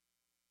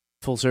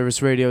Full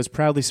Service Radio is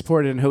proudly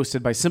supported and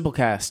hosted by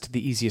Simplecast,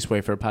 the easiest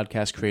way for a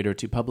podcast creator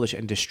to publish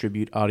and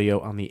distribute audio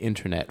on the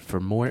internet. For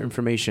more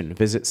information,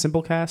 visit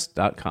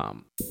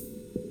simplecast.com.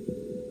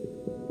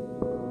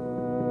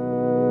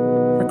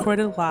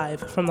 Recorded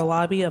live from the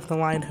lobby of the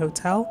Line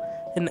Hotel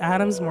in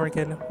Adams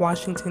Morgan,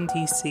 Washington,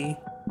 D.C.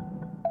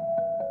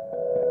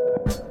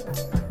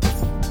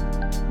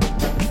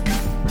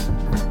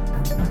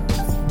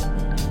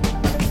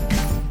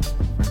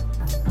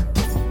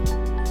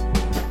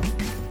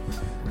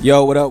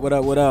 Yo, what up, what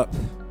up, what up?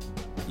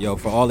 Yo,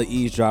 for all the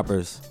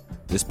eavesdroppers,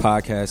 this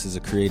podcast is a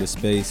creative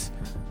space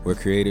where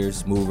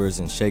creators, movers,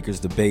 and shakers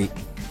debate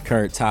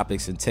current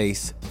topics and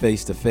tastes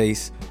face to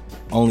face.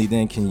 Only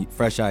then can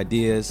fresh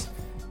ideas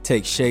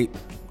take shape,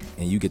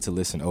 and you get to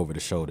listen over the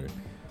shoulder.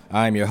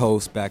 I am your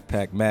host,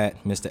 Backpack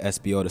Matt, Mr.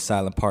 SBO, the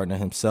silent partner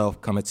himself,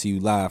 coming to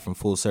you live from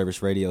Full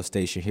Service Radio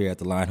Station here at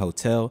the Line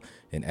Hotel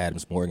in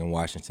Adams Morgan,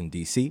 Washington,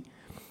 D.C.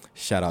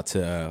 Shout out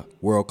to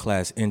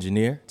world-class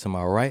engineer to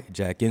my right,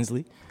 Jack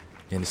Inslee,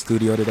 in the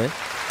studio today.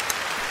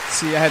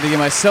 See, I had to give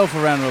myself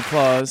a round of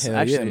applause. Hell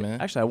actually, yeah,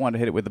 man. Actually, I wanted to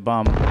hit it with the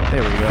bomb.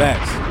 There we go.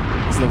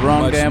 Facts. It's the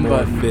wrong damn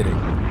button.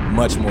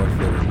 Much more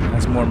fitting.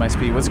 That's more my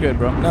speed. What's good,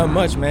 bro? Not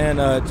much, man.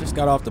 Just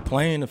got off the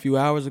plane a few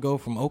hours ago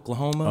from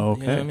Oklahoma.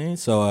 Okay. You know what I mean?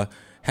 So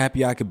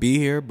happy I could be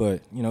here,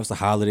 but, you know, it's the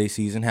holiday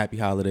season. Happy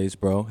holidays,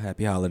 bro.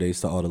 Happy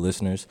holidays to all the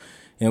listeners.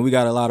 And we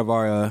got a lot of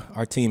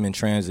our team in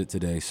transit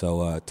today. So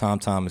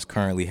TomTom is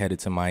currently headed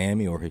to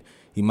Miami, or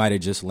he might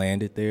have just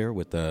landed there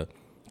with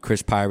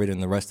Chris Pyrate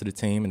and the rest of the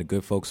team and the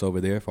good folks over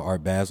there for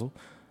Art Basel.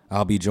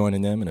 I'll be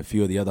joining them and a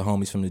few of the other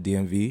homies from the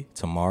DMV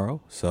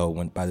tomorrow. So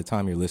by the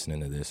time you're listening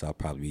to this, I'll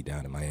probably be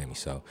down in Miami.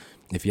 So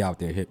if you're out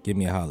there, give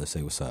me a holler,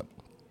 say what's up.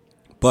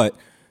 But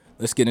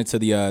let's get into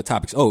the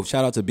topics. Oh,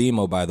 shout out to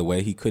BeMo, by the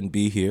way. He couldn't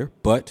be here.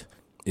 But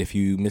if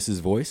you miss his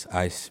voice,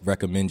 I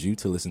recommend you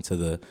to listen to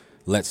the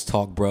Let's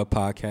Talk Bruh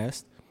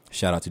podcast.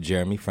 Shout out to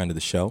Jeremy, friend of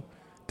the show.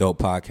 Dope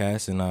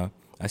podcast. And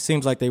it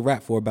seems like they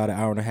rap for about an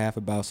hour and a half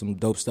about some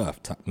dope stuff.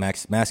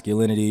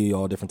 Masculinity,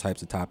 all different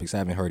types of topics. I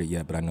haven't heard it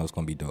yet, but I know it's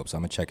going to be dope. So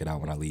I'm going to check it out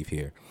when I leave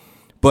here.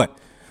 But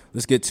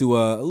let's get to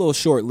a little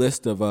short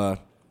list of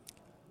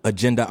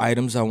agenda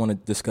items I want to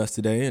discuss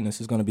today. And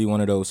this is going to be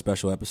one of those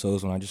special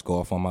episodes when I just go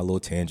off on my little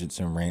tangents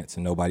and rants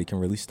and nobody can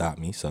really stop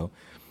me. So,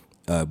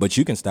 but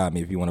you can stop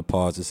me if you want to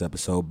pause this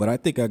episode. But I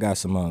think I got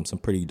some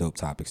pretty dope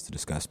topics to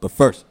discuss. But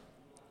first,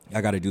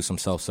 I got to do some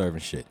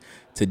self-serving shit.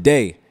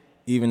 Today,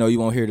 even though you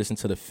won't hear this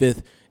until the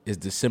 5th, is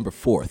December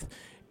 4th.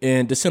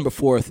 And December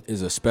 4th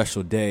is a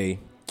special day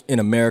in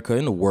America,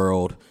 in the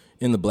world,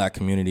 in the black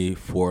community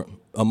for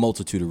a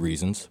multitude of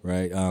reasons,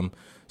 right?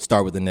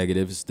 Start with the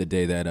negatives. It's the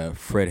day that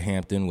Fred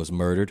Hampton was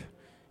murdered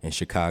in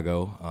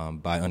Chicago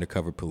by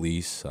undercover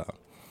police,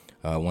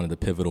 one of the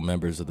pivotal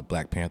members of the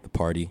Black Panther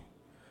Party.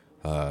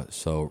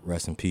 So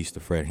rest in peace to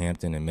Fred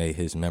Hampton, and may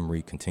his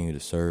memory continue to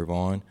serve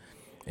on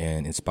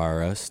and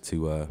inspire us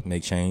to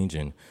make change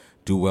and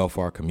do well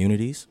for our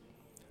communities.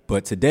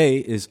 But today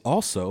is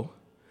also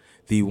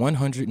the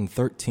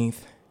 113th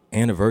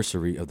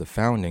anniversary of the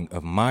founding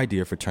of my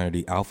dear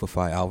fraternity, Alpha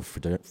Phi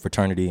Alpha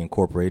Fraternity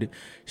Incorporated.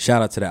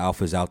 Shout out to the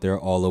Alphas out there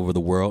all over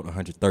the world,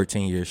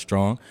 113 years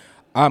strong.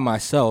 I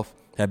myself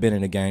have been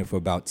in the game for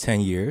about 10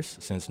 years,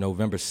 since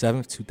November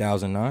 7th,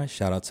 2009.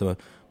 Shout out to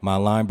my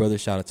line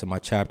brothers. Shout out to my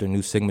chapter,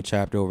 New Sigma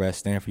chapter over at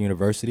Stanford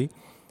University.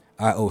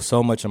 I owe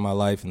so much of my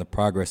life and the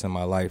progress in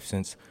my life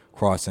since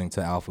crossing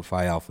to Alpha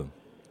Phi Alpha.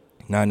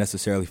 Not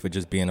necessarily for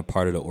just being a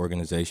part of the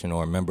organization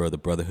or a member of the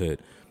brotherhood,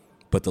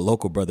 but the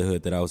local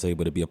brotherhood that I was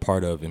able to be a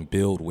part of and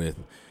build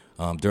with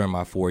during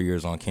my 4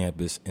 years on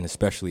campus, and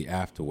especially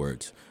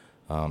afterwards.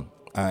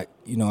 I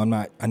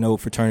know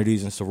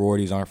fraternities and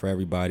sororities aren't for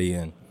everybody,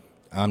 and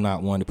I'm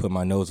not one to put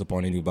my nose up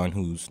on anyone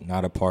who's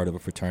not a part of a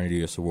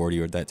fraternity or sorority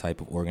or that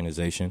type of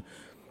organization.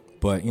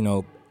 But, you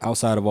know,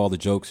 outside of all the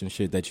jokes and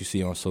shit that you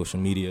see on social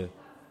media,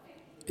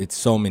 it's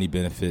so many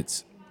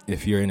benefits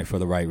if you're in it for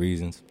the right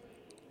reasons.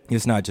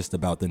 It's not just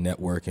about the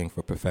networking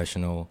for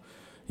professional,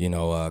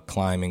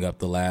 climbing up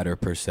the ladder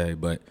per se,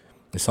 but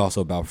it's also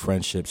about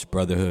friendships,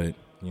 brotherhood.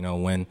 You know,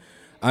 when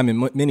I'm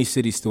in many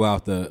cities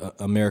throughout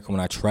America,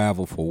 when I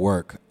travel for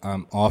work,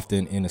 I'm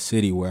often in a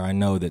city where I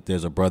know that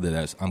there's a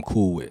brother I'm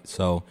cool with.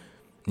 So,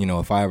 you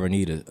know, if I ever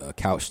need a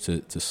couch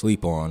to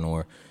sleep on,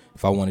 or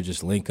if I want to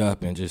just link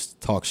up and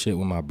just talk shit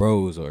with my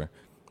bros, or,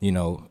 you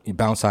know,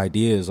 bounce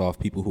ideas off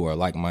people who are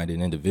like-minded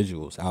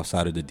individuals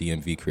outside of the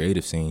DMV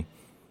creative scene,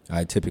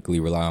 I typically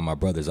rely on my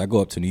brothers. I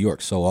go up to New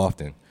York so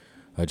often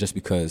just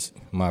because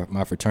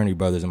my fraternity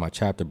brothers and my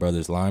chapter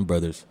brothers, line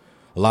brothers,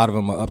 a lot of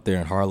them are up there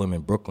in Harlem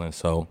and Brooklyn.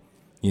 So,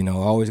 you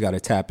know, I always got to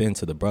tap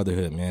into the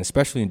brotherhood, man,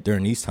 especially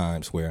during these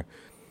times where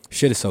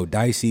shit is so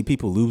dicey.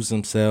 People lose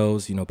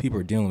themselves. You know, people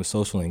are dealing with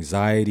social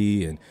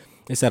anxiety, and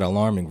it's at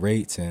alarming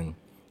rates. And,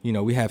 you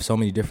know, we have so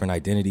many different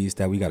identities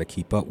that we got to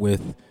keep up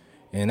with.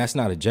 And that's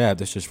not a jab.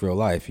 That's just real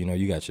life. You know,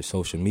 you got your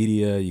social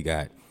media, you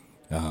got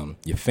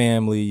your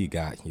family, you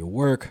got your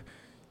work,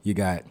 you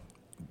got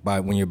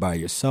when you're by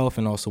yourself,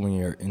 and also when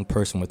you're in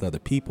person with other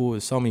people.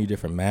 There's so many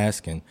different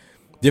masks and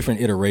different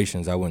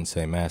iterations, I wouldn't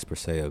say masks per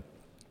se, of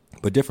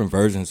but different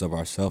versions of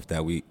ourselves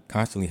that we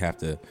constantly have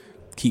to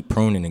keep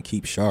pruning and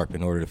keep sharp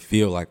in order to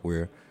feel like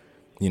we're,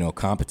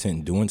 competent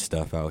and doing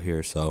stuff out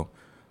here. So,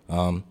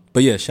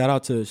 but yeah, shout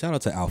out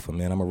to Alpha,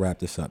 man. I'm gonna wrap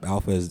this up.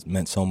 Alpha has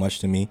meant so much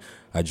to me.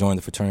 I joined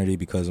the fraternity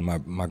because of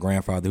my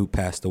grandfather who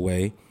passed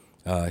away.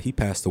 He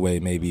passed away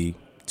maybe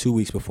 2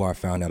 weeks before I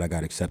found out I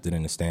got accepted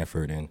into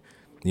Stanford. And,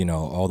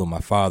 although my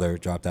father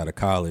dropped out of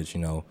college,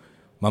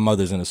 my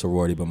mother's in a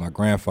sorority, but my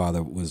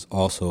grandfather was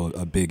also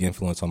a big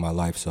influence on my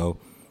life. So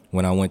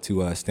when I went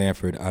to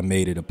Stanford, I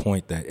made it a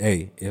point that,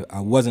 hey,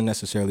 I wasn't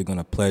necessarily going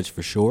to pledge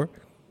for sure.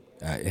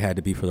 It had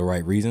to be for the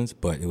right reasons,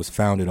 but it was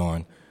founded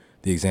on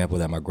the example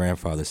that my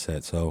grandfather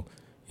set. So,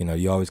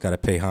 you always got to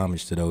pay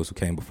homage to those who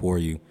came before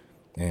you.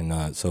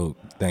 And so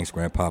thanks,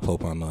 Grandpa.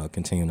 Hope I'm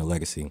continuing the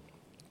legacy.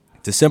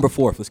 December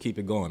 4th, let's keep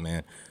it going,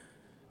 man,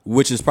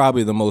 which is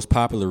probably the most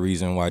popular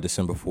reason why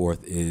December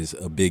 4th is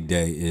a big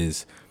day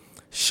is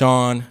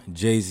Sean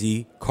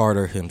Jay-Z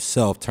Carter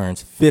himself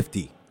turns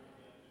 50.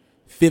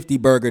 50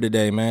 burger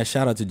today, man.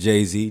 Shout out to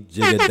Jay-Z,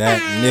 Jigga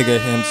that nigga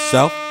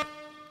himself.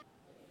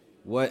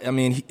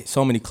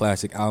 So many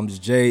classic albums.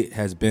 Jay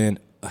has been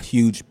a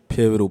huge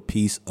pivotal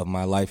piece of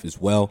my life as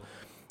well.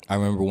 I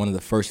remember one of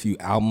the first few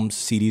albums,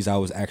 CDs I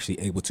was actually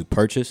able to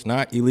purchase,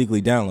 not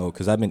illegally download,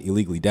 because I've been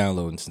illegally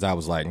downloading since I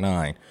was like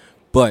 9,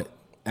 but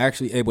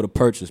actually able to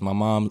purchase. My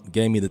mom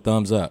gave me the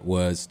thumbs up,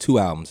 was 2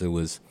 albums. It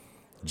was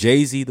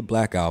Jay-Z, the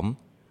Black Album,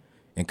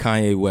 and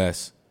Kanye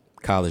West,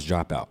 College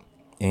Dropout.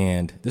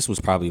 And this was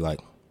probably like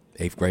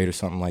 8th grade or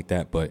something like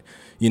that. But,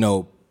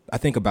 I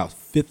think about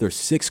 5th or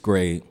 6th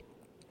grade,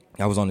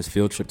 I was on this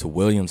field trip to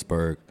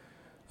Williamsburg.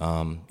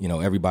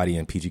 Everybody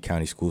in PG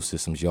County school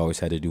systems, you always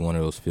had to do one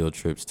of those field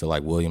trips to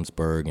like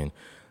Williamsburg and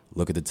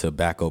look at the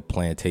tobacco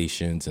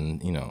plantations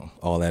and,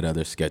 all that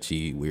other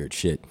sketchy, weird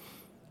shit.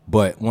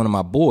 But one of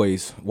my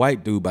boys,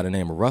 white dude by the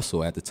name of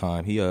Russell at the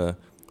time, he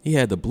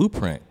had the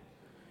blueprint.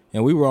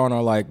 And we were on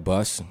our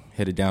bus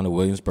headed down to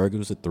Williamsburg. It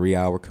was a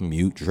 3-hour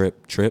commute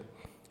trip.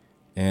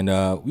 And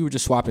we were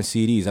just swapping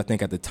CDs. I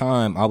think at the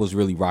time I was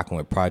really rocking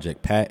with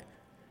Project Pat.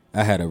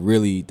 I had a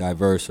really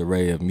diverse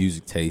array of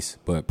music tastes,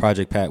 but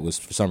Project Pat was,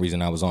 for some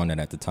reason, I was on that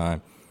at the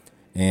time.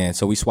 And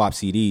so we swapped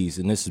CDs,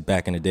 and this is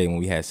back in the day when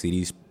we had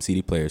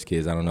CD players,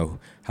 kids. I don't know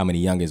how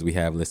many youngins we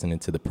have listening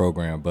to the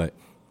program, but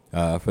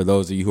for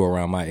those of you who are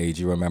around my age,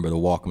 you remember the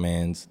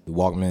Walkman,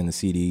 the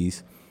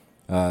CDs.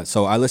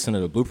 So I listened to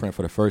the Blueprint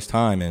for the first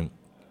time, and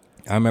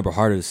I remember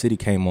Heart of the City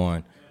came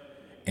on,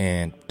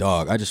 and,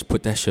 dog, I just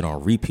put that shit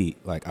on repeat.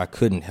 I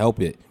couldn't help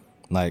it.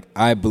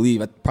 I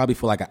believe probably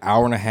for an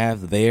hour and a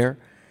half there,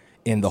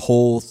 in the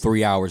whole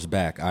 3 hours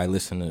back, I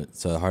listened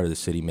to Heart of the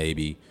City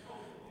maybe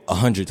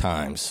 100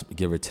 times,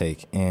 give or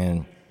take.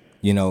 And,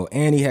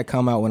 Annie had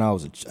come out when I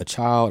was a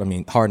child.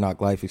 Hard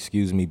Knock Life,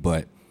 excuse me.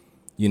 But,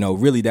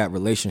 really that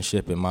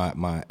relationship and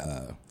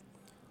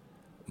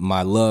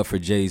my love for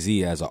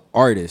Jay-Z as an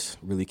artist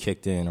really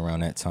kicked in around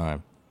that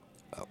time.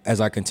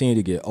 As I continued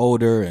to get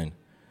older and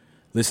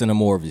listen to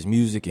more of his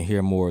music and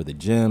hear more of the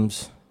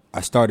gems,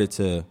 I started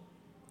to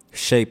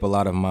shape a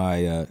lot of my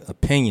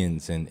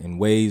opinions and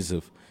ways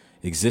of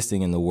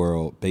existing in the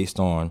world based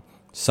on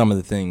some of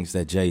the things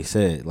that Jay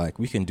said.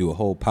 We can do a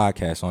whole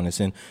podcast on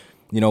this. And,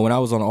 when I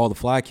was on All the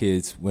Fly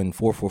Kids, when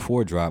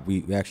 444 dropped,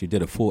 we actually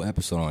did a full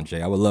episode on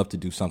Jay. I would love to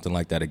do something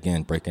like that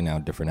again, breaking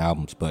down different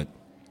albums. But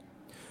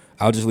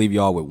I'll just leave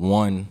y'all with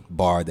one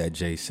bar that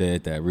Jay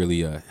said that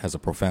really has a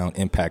profound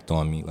impact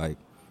on me.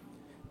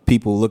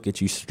 People look at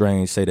you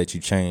strange, say that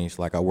you changed,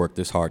 I worked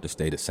this hard to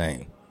stay the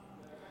same,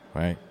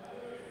 right?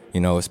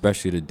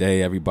 Especially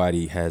today,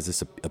 everybody has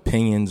this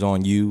opinions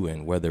on you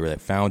and whether they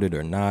found it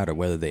or not, or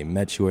whether they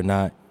met you or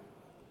not.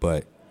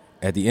 But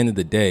at the end of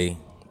the day,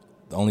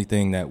 the only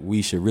thing that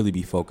we should really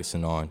be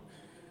focusing on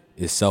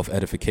is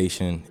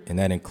self-edification, and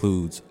that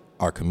includes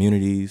our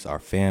communities, our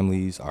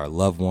families, our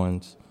loved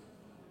ones.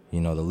 The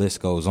list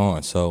goes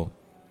on. So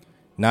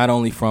not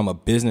only from a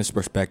business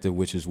perspective,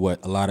 which is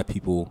what a lot of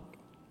people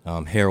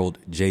herald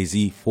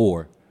Jay-Z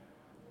for,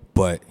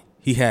 but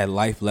he had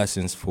life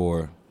lessons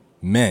for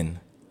men,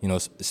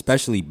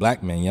 especially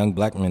black men, young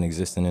black men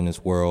existing in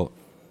this world,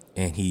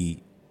 and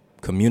he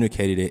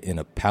communicated it in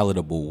a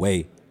palatable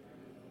way.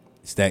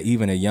 It's that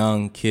even a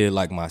young kid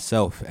like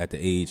myself at the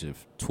age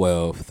of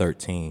 12,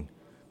 13,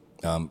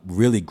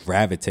 really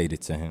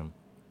gravitated to him.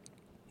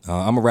 I'm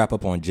going to wrap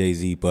up on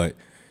Jay-Z, but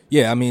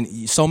yeah,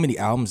 so many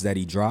albums that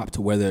he dropped,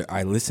 whether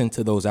I listened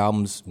to those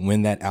albums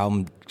when that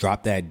album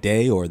dropped that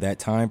day or that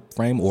time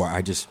frame, or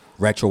I just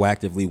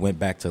retroactively went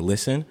back to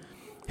listen,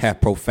 have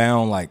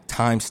profound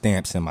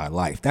timestamps in my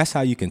life. That's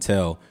how you can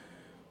tell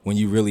when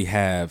you really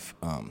have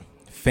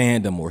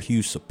fandom or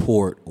huge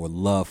support or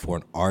love for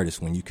an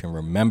artist, when you can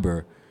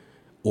remember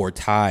or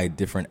tie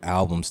different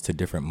albums to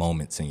different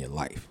moments in your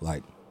life.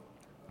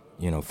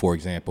 For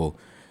example,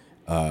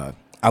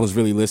 I was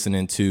really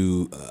listening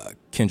to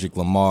Kendrick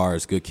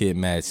Lamar's Good Kid,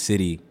 Mad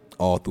City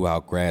all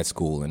throughout grad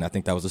school, and I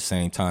think that was the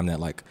same time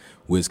that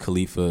Wiz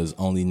Khalifa's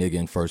Only Nigga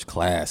in First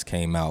Class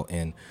came out.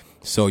 And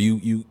so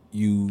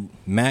you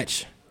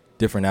match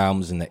different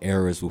albums and the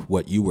eras with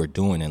what you were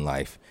doing in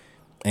life,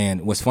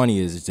 And what's funny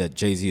is that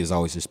Jay-Z has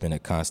always just been a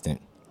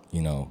constant,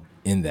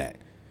 in that.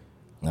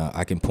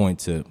 I can point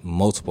to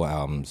multiple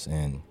albums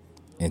and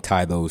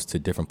tie those to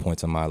different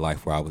points in my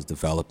life where I was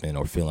developing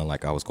or feeling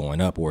like I was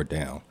going up or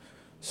down.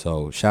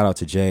 So shout out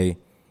to Jay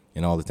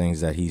and all the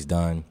things that he's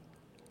done.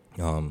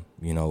 None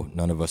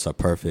of us are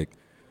perfect,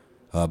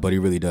 but he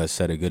really does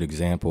set a good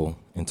example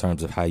in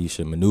terms of how you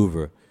should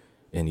maneuver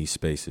in these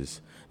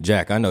spaces.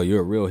 Jack, I know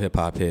you're a real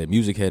hip-hop head,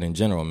 music head in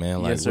general,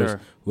 man. Like, yes,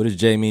 sir. What does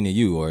Jay mean to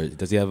you? Or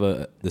does he have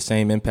the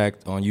same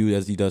impact on you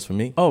as he does for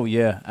me? Oh,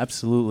 yeah,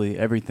 absolutely.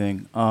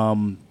 Everything.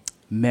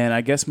 Man,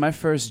 I guess my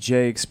first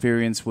Jay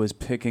experience was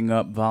picking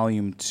up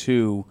Volume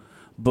 2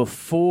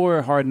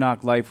 before Hard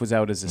Knock Life was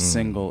out as a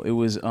single. It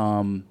was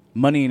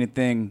Money Ain't a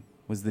Thing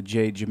was the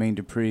Jermaine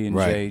Dupri and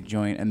Jay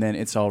joint, and then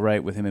It's All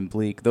Right with him and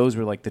Bleak. Those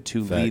were like the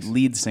two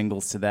lead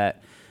singles to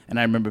that. And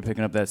I remember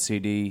picking up that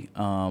CD.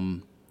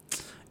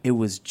 It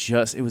was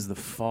the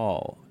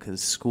fall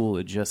because school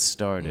had just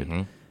started.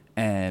 Mm-hmm.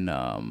 And,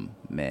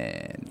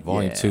 man.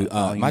 Volume 2.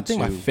 My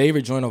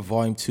favorite joint of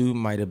Volume 2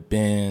 might have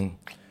been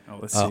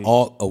let's see.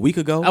 A week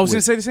ago. I was going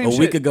to say the same shit.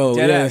 A week ago.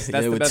 That's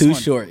the with best Too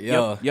one. Short.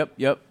 Yeah.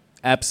 Yep.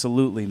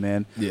 Absolutely,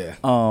 man. Yeah.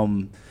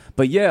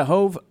 But yeah,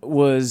 Hove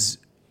was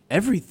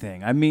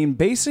everything. I mean,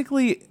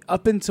 basically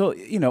up until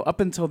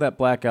that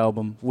Black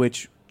album,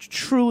 which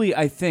truly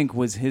I think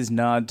was his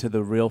nod to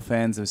the real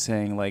fans of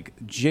saying, like,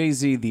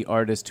 Jay-Z, the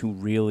artist who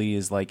really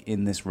is like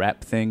in this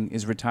rap thing,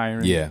 is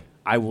retiring. Yeah.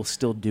 I will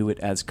still do it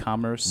as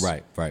commerce.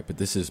 Right. But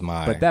this is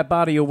But that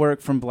body of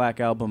work from Black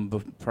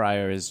album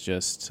prior is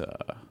just,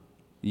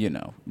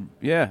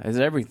 is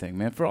everything,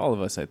 man, for all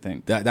of us, I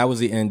think. That was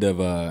the end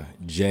of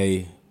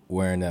Jay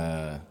wearing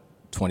a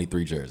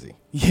 23 jersey.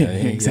 Yeah,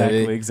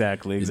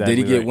 exactly. Did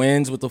he get right.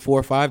 wins with the 4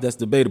 or 5? That's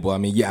debatable. I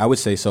mean, yeah, I would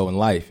say so in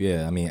life.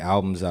 Yeah, I mean,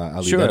 albums,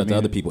 I'll leave that up to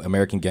other people.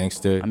 American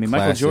Gangster, I mean, classic.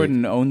 Michael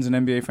Jordan owns an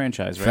NBA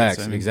franchise, right? Facts,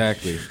 so, I mean,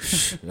 exactly.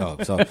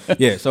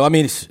 So I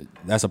mean,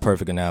 that's a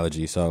perfect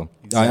analogy. So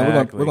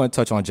exactly. we're going to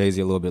touch on Jay-Z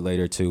a little bit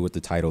later too with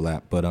the title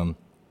lap. But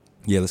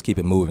let's keep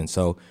it moving.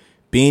 So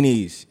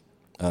Beanies,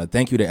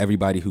 thank you to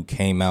everybody who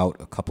came out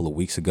a couple of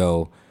weeks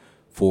ago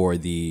for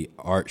the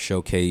art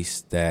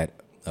showcase that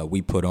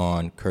we put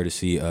on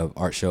courtesy of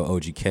Art Show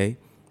OGK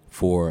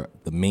for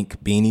the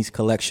Mink Beanies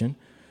collection.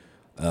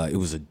 It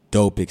was a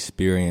dope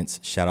experience.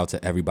 Shout out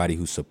to everybody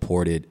who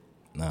supported,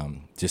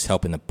 just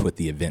helping to put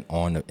the event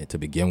on to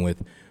begin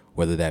with,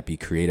 whether that be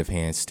Creative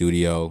Hands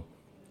Studio,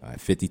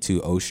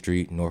 52 O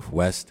Street,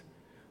 Northwest.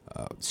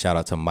 Shout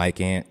out to Mike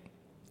Ant.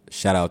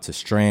 Shout out to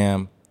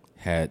Stram.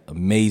 Had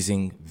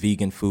amazing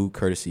vegan food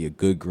courtesy of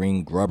Good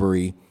Green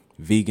Grubbery,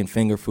 vegan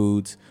finger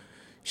foods.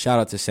 Shout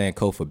out to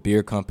Sankofa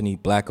Beer Company,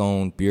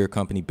 black-owned beer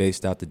company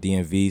based out the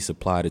DMV,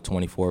 supplied a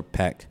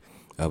 24-pack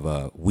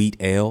of wheat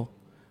ale.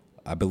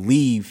 I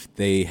believe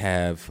they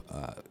have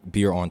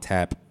beer on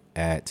tap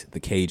at the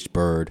Caged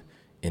Bird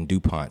in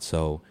DuPont.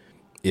 So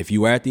if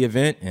you were at the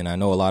event, and I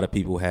know a lot of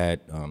people had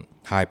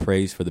high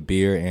praise for the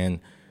beer and,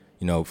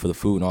 for the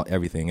food and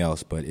everything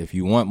else, but if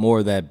you want more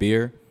of that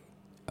beer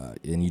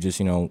and you just,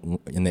 in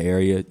the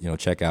area,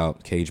 check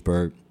out Caged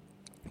Bird.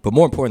 But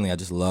more importantly, I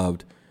just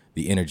loved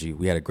the energy.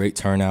 We had a great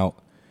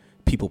turnout.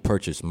 People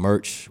purchased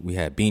merch. We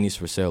had beanies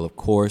for sale, of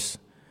course.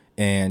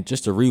 And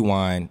just to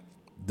rewind,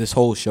 this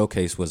whole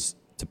showcase was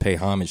to pay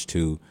homage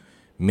to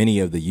many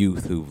of the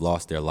youth who've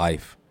lost their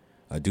life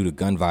due to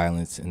gun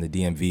violence in the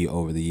DMV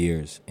over the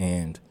years.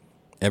 And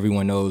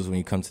everyone knows when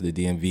you come to the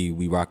DMV,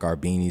 we rock our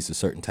beanies a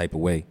certain type of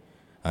way.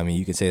 I mean,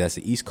 you can say that's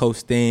the East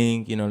Coast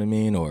thing, you know what I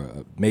mean, or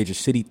a major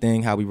city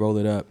thing, how we roll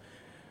it up.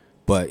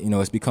 But,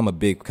 it's become a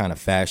big kind of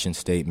fashion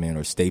statement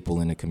or staple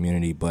in the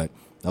community. But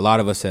a lot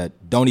of us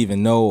that don't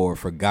even know or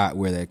forgot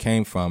where that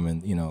came from.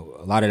 And,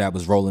 a lot of that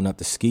was rolling up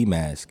the ski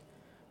mask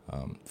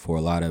for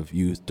a lot of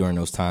youth during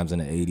those times in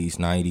the 80s,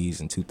 90s,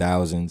 and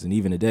 2000s. And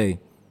even today,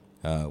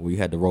 we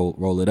had to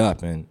roll it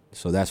up. And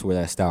so that's where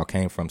that style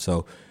came from.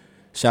 So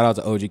shout out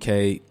to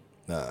OGK.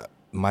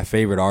 My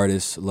favorite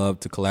artist, love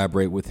to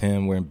collaborate with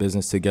him. We're in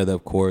business together,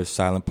 of course,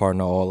 silent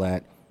partner, all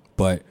that.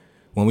 But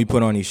when we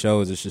put on these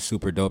shows, it's just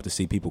super dope to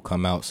see people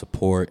come out,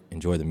 support,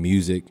 enjoy the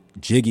music.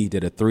 Jiggy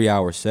did a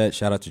 3-hour set.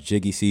 Shout out to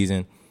Jiggy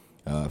Season,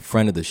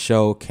 friend of the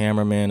show,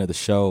 cameraman of the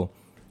show,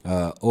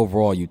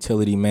 overall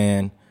utility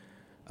man.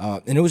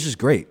 And it was just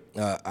great.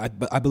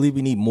 I believe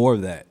we need more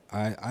of that.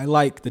 I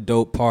like the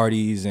dope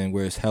parties and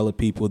where it's hella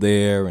people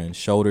there and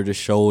shoulder to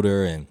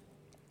shoulder and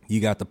you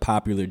got the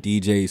popular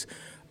DJs.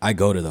 I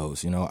go to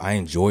those, I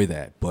enjoy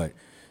that. But,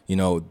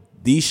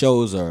 these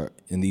shows are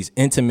in these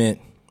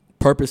intimate,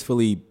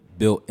 purposefully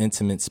built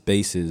intimate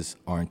spaces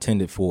are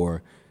intended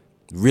for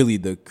really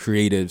the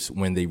creatives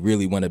when they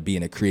really want to be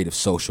in a creative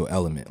social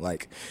element.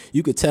 Like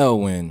you could tell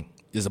when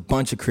there's a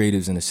bunch of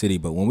creatives in the city,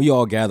 but when we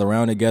all gather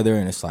around together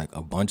and it's like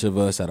a bunch of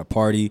us at a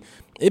party,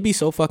 it'd be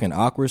so fucking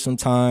awkward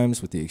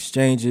sometimes with the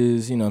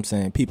exchanges, you know what I'm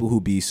saying? People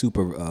who be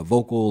super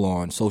vocal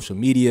on social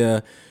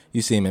media,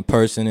 you see them in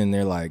person and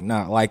they're like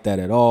not like that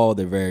at all.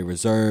 They're very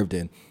reserved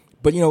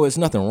but there's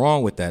nothing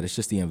wrong with that. It's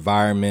just the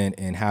environment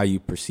and how you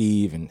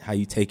perceive and how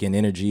you take in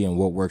energy and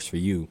what works for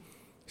you.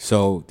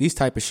 So these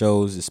type of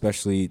shows,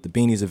 especially the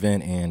Beanies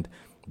event and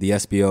the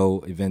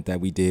SBO event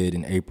that we did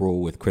in April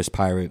with Chris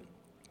Pyrate,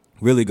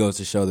 really goes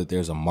to show that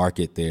there's a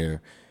market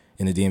there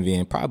in the DMV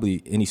and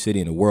probably any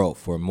city in the world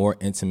for more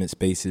intimate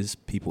spaces,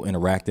 people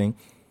interacting.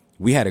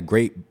 We had a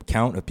great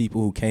count of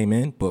people who came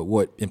in, but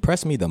what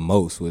impressed me the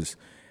most was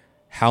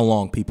how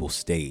long people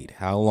stayed,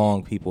 how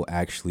long people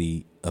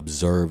actually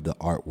observed the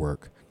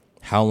artwork,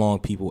 how long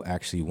people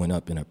actually went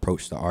up and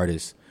approached the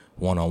artist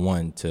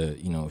one-on-one to,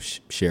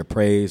 share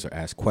praise or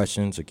ask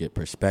questions or get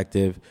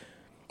perspective.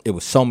 It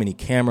was so many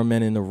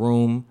cameramen in the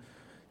room.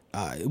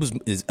 At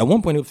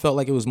one point it felt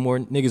like it was more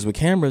niggas with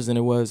cameras than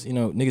it was,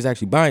 niggas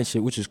actually buying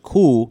shit, which is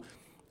cool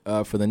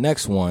for the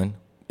next one.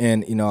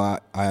 And,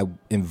 I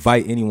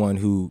invite anyone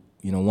who,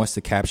 wants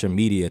to capture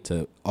media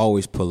to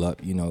always pull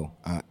up.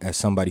 As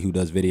somebody who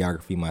does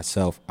videography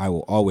myself, I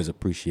will always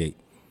appreciate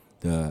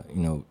the,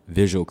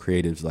 visual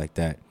creatives like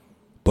that.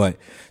 But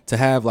to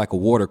have like a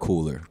water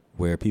cooler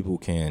where people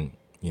can,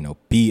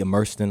 be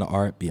immersed in the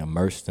art, be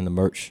immersed in the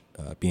merch,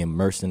 be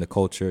immersed in the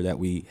culture that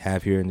we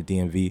have here in the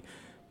DMV,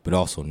 but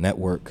also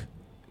network,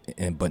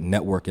 but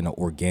network in an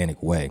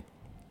organic way.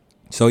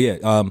 So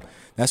yeah,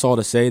 that's all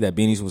to say that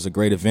Beanies was a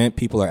great event.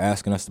 People are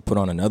asking us to put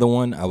on another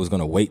one. I was going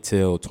to wait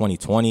till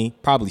 2020,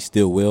 probably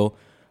still will,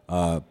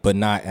 but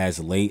not as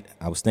late.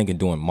 I was thinking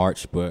doing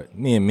March, but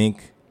me and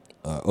Mink,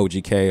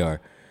 OGK, are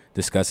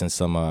discussing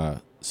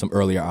some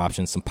earlier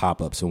options, some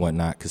pop-ups and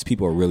whatnot, because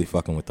people are really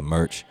fucking with the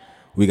merch.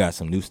 We got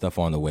some new stuff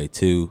on the way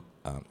too.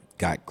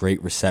 Got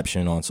great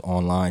reception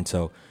online,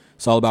 so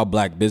it's all about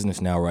black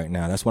business right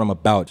now. That's what I'm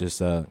about, just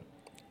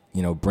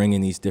bringing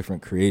these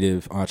different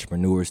creative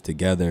entrepreneurs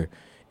together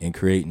and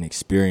creating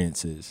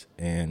experiences.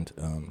 And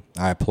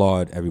I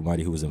applaud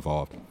everybody who was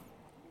involved.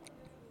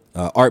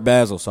 Art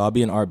Basel, so I'll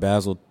be in Art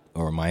Basel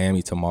or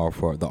Miami tomorrow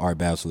for the Art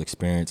Basel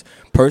experience.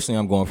 Personally,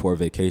 I'm going for a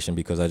vacation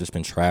because I've just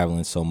been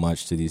traveling so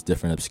much to these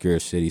different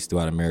obscure cities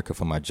throughout America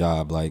for my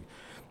job, like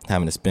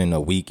having to spend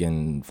a week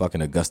in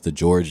fucking Augusta,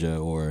 Georgia,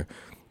 or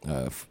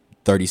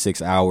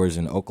 36 hours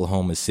in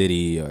Oklahoma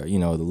City, or, the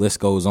list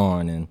goes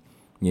on. And,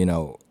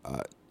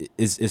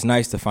 it's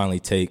nice to finally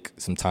take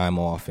some time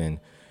off and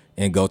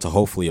go to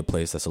hopefully a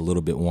place that's a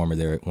little bit warmer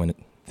there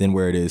than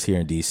where it is here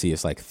in DC.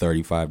 It's like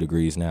 35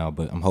 degrees now,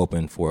 but I'm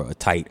hoping for a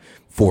tight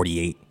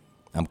 48.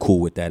 I'm cool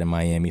with that in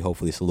Miami.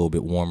 Hopefully it's a little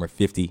bit warmer,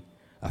 50.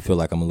 I feel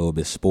like I'm a little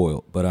bit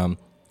spoiled, but I'm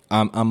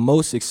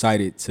most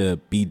excited to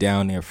be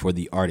down there for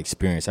the art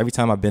experience. Every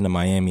time I've been to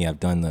Miami, I've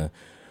done the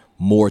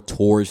more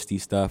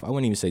touristy stuff. I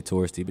wouldn't even say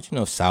touristy,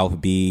 but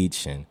South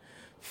Beach and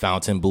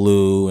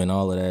Fontainebleau and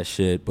all of that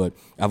shit. But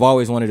I've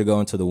always wanted to go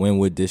into the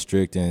Wynwood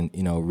district and,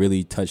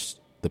 really touch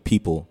the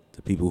people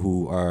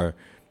who are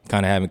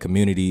kind of having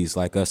communities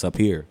like us up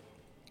here.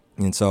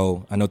 And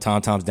so I know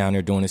TomTom's down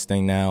there doing this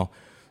thing now.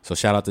 So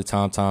shout out to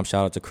TomTom,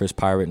 shout out to Chris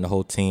Pyrate and the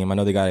whole team. I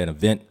know they got an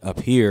event up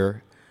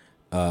here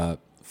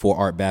for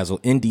Art Basel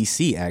in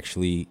DC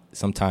actually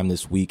sometime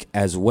this week,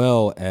 as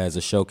well as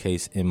a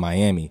showcase in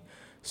Miami.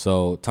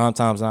 So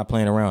TomTom's not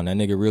playing around. That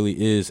nigga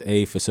really is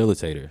a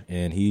facilitator,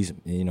 and he's,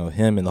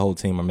 him and the whole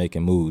team are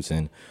making moves.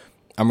 And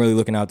I'm really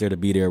looking out there to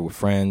be there with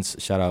friends.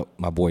 Shout out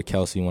my boy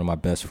Kelsey, one of my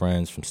best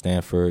friends from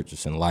Stanford,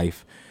 just in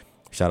life.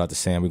 Shout out to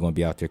Sam. We're going to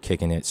be out there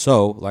kicking it.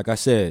 So, like I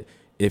said,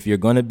 if you're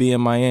going to be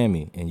in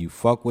Miami and you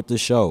fuck with the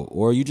show,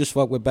 or you just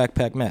fuck with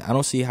Backpack Matt, I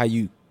don't see how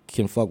you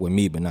can fuck with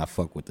me but not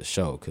fuck with the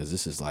show, because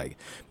this is like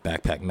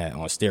Backpack Matt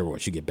on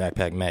steroids. You get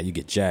Backpack Matt, you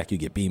get Jack, you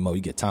get BeMo, you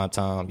get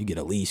TomTom, you get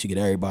Elise, you get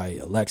everybody,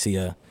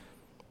 Alexia.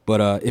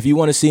 But if you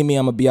want to see me,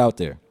 I'm going to be out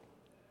there.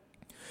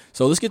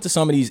 So let's get to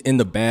some of these in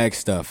the bag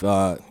stuff.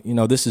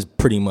 This is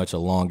pretty much a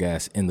long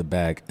ass in the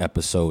bag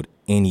episode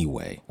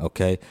anyway,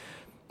 okay?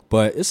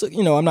 But it's,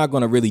 I'm not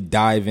going to really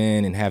dive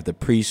in and have the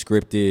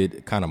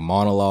pre-scripted kind of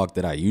monologue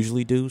that I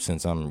usually do,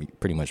 since I'm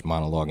pretty much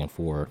monologuing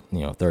for,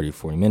 30,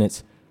 40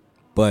 minutes.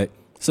 But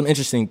some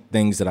interesting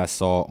things that I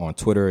saw on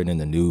Twitter and in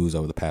the news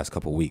over the past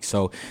couple weeks.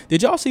 So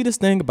did y'all see this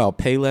thing about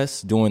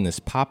Payless doing this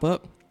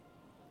pop-up?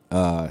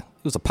 It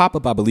was a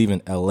pop-up, I believe,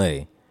 in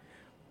L.A.,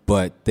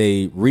 but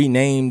they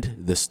renamed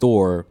the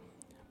store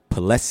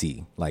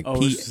Palesi. Like,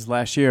 this is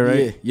last year,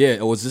 right?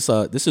 Yeah. Was this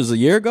was a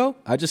year ago?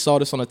 I just saw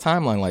this on a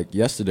timeline like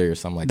yesterday or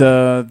something like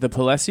that. The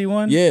Palesi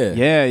one? Yeah.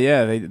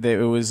 Yeah.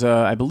 It was,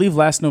 I believe,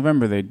 last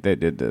November they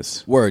did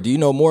this. Word. Do you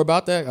know more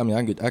about that? I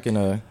mean, I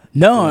can.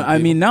 No, I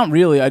mean, not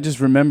really. I just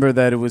remember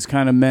that it was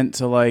kind of meant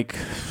to, like,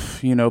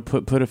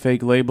 put a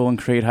fake label and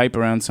create hype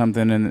around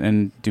something,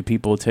 and do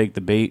people take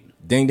the bait?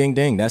 Ding, ding,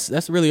 ding.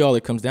 That's really all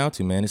it comes down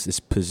to, man. It's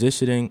this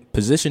positioning,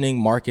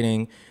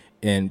 marketing,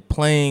 and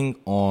playing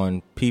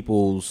on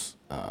people's,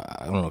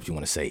 I don't know if you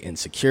want to say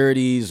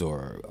insecurities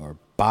or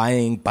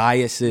buying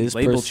biases,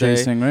 label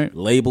chasing, right?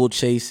 Label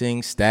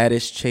chasing,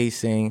 status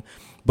chasing.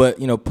 But,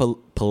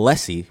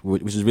 Palesi,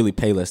 which is really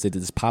Payless, they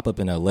did this pop-up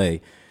in L.A.,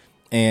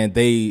 and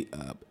they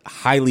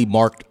highly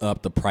marked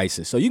up the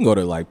prices. So you can go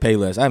to like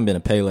Payless. I haven't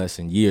been to Payless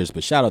in years,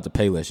 but shout out to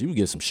Payless. You can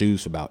get some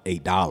shoes for about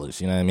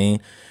 $8. You know what I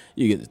mean?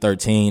 You get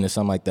 13 or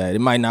something like that. It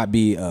might not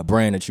be a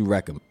brand that you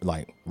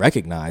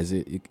recognize.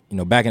 It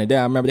back in the day,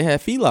 I remember they had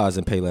Fila's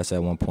in Payless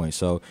at one point.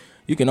 So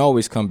you can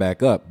always come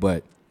back up,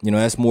 but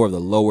that's more of the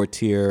lower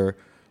tier,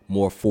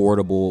 more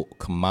affordable,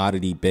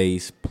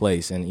 commodity-based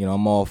place. And,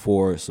 I'm all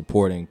for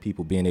supporting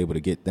people being able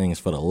to get things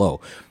for the low.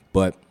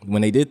 But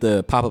when they did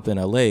the pop-up in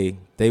L.A.,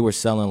 they were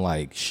selling,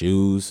 like,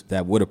 shoes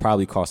that would have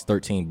probably cost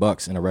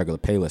 $13 in a regular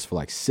Payless for,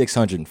 like,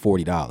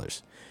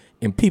 $640.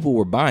 And people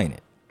were buying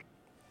it.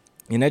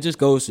 And that just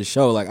goes to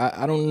show, like,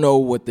 I don't know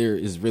what there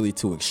is really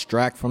to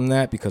extract from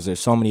that because there's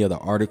so many other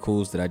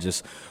articles that I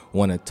just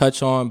want to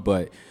touch on.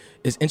 But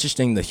it's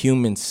interesting, the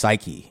human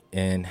psyche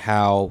and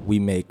how we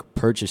make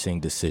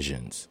purchasing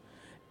decisions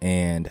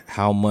and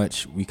how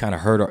much we kind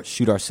of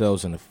shoot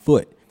ourselves in the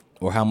foot,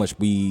 or how much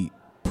we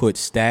put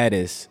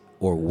status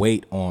or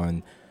weight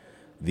on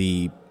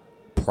the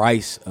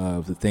price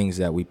of the things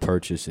that we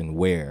purchase and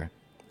wear,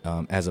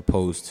 as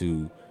opposed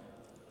to,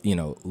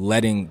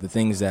 letting the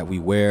things that we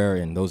wear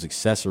and those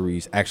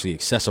accessories actually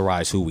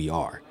accessorize who we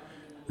are.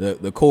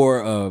 The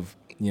core of,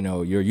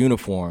 your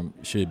uniform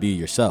should be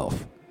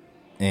yourself.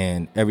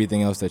 And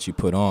everything else that you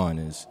put on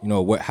is,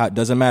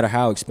 doesn't matter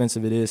how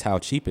expensive it is, how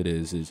cheap it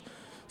is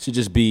should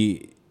just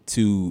be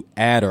to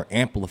add or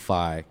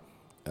amplify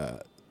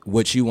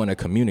what you want to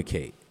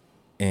communicate.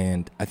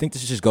 And I think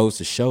this just goes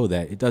to show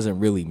that it doesn't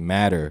really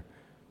matter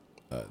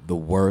the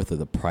worth or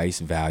the price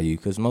value,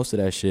 because most of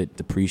that shit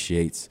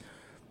depreciates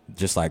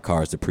just like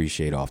cars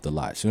depreciate off the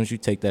lot. As soon as you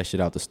take that shit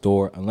out the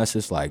store, unless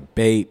it's like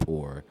Bape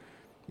or,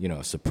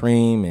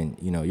 Supreme, and,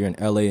 you're in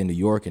LA and New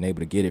York and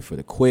able to get it for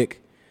the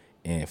quick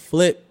and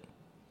flip,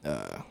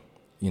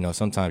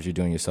 sometimes you're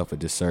doing yourself a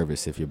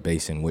disservice if you're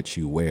basing what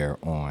you wear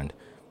on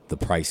the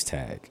price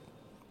tag.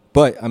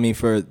 But, I mean,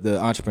 for the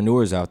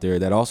entrepreneurs out there,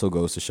 that also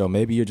goes to show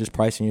maybe you're just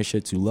pricing your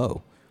shit too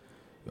low.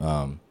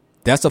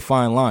 That's a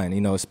fine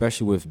line,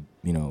 especially with,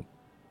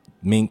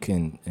 Mink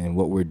and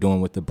what we're doing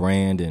with the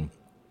brand and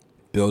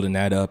building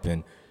that up.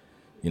 And,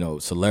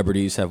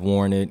 celebrities have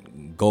worn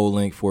it. Gold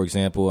Link, for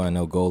example. I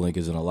know Gold Link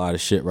is in a lot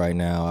of shit right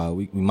now.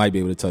 We might be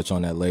able to touch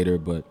on that later.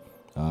 But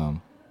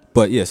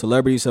yeah,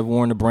 celebrities have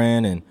worn the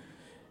brand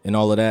and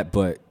all of that.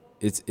 But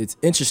it's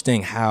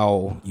interesting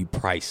how you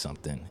price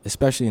something,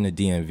 especially in the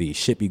DMV.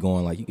 Shit be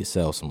going like you could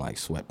sell some like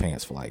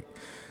sweatpants for like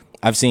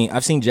I've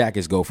seen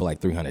jackets go for like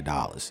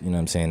 $300. You know what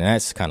I'm saying? And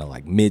that's kind of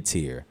like mid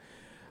tier.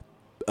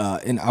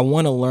 And I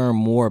want to learn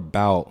more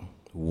about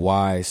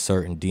why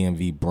certain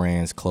DMV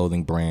brands,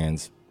 clothing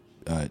brands,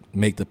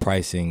 make the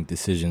pricing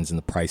decisions and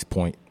the price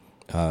point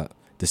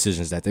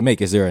decisions that they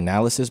make. Is there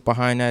analysis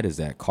behind that? Is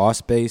that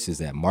cost based? Is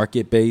that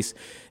market based?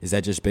 Is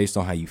that just based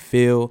on how you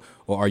feel?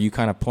 Or are you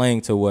kind of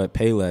playing to what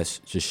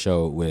Payless just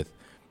showed with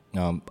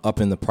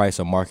upping the price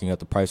or marking up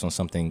the price on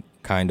something,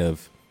 kind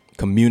of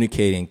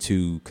communicating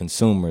to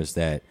consumers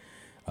that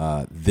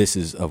this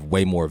is of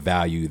way more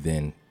value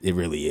than it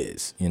really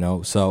is,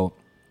 So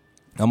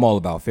I'm all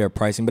about fair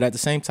pricing, but at the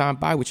same time,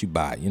 buy what you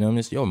buy.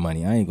 It's your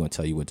money. I ain't going to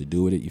tell you what to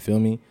do with it. You feel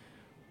me?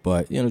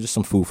 But, just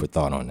some food for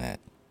thought on that.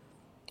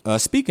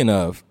 Speaking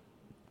of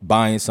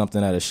buying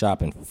something at a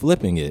shop and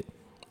flipping it,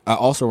 I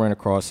also ran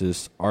across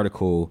this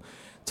article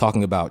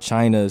talking about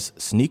China's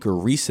sneaker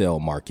resale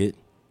market.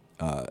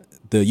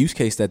 The use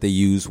case that they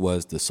used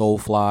was the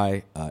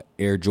Soulfly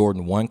Air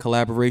Jordan 1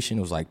 collaboration.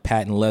 It was like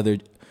patent leather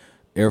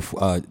Air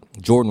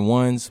Jordan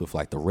 1s with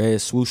like the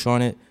red swoosh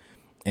on it.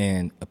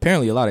 And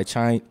apparently a lot of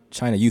China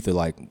youth are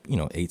like,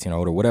 18 or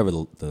older, whatever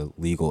the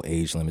legal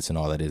age limits and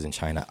all that is in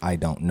China. I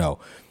don't know.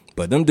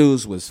 But them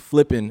dudes was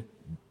flipping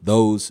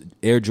those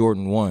Air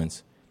Jordan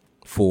 1s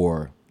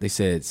for, they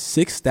said,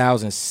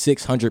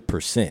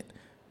 6,600%.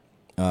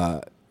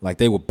 Like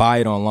they would buy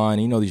it online.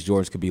 These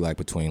Jordans could be like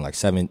between like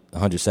 $170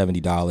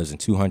 and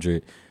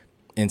 $200.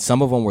 And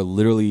some of them were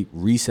literally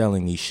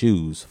reselling these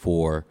shoes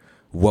for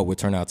what would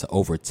turn out to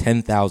over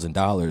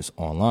 $10,000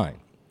 online.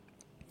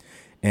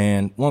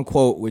 And one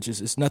quote, which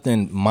is, it's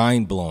nothing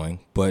mind-blowing,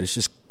 but it's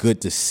just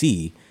good to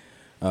see.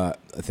 I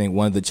think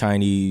one of the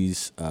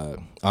Chinese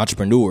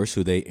entrepreneurs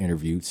who they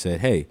interviewed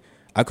said, hey,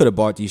 I could have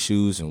bought these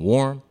shoes and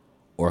worn them,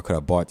 or I could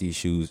have bought these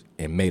shoes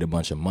and made a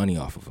bunch of money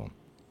off of them.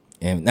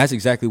 And that's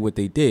exactly what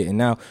they did. And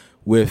now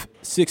with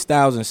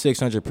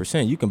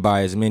 6,600%, you can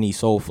buy as many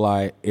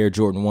Soulfly Air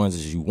Jordan 1s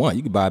as you want.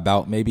 You can buy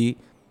about maybe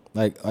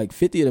like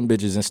 50 of them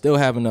bitches and still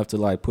have enough to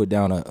like put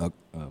down a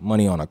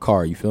money on a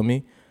car. You feel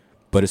me?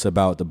 But it's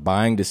about the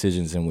buying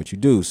decisions and what you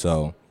do.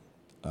 So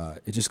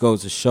it just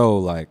goes to show,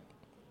 like,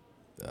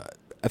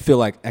 I feel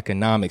like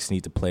economics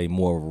need to play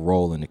more of a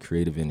role in the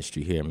creative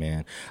industry here,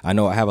 man. I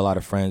know I have a lot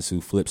of friends who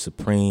flip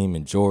Supreme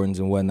and Jordans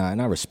and whatnot,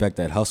 and I respect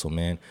that hustle,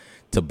 man.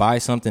 To buy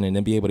something and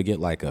then be able to get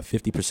like a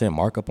 50%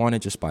 markup on it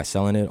just by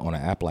selling it on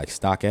an app like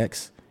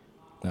StockX,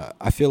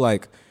 I feel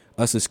like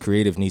us as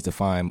creative needs to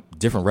find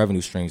different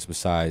revenue streams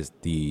besides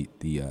the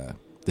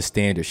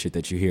standard shit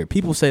that you hear.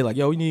 People say like,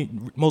 yo, we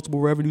need multiple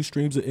revenue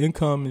streams of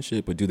income and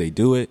shit, but do they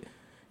do it?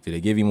 Do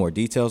they give you more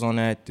details on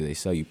that? Do they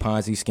sell you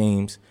Ponzi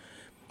schemes?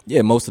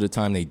 Yeah, most of the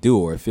time they do,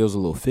 or it feels a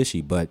little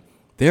fishy. But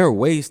there are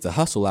ways to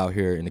hustle out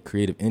here in the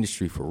creative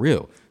industry for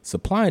real.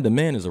 Supply and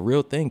demand is a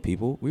real thing,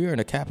 people. We are in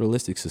a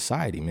capitalistic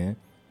society, man.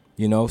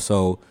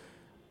 So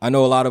I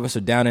know a lot of us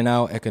are down and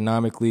out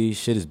economically.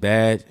 Shit is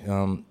bad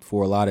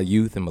for a lot of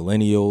youth and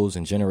millennials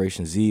and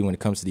Generation Z when it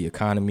comes to the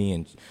economy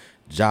and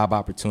job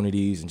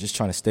opportunities and just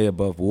trying to stay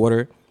above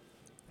water.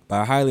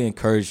 But I highly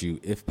encourage you,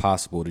 if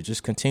possible, to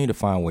just continue to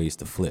find ways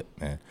to flip,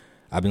 man.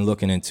 I've been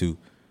looking into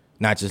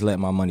not just let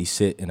my money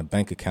sit in a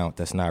bank account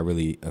that's not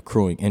really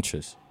accruing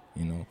interest.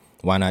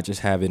 Why not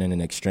just have it in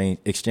an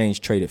exchange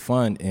traded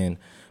fund? And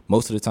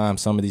most of the time,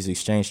 some of these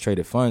exchange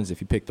traded funds,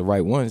 if you pick the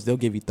right ones, they'll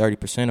give you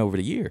 30% over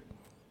the year.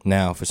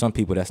 Now, for some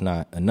people, that's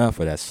not enough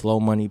or that's slow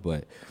money.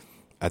 But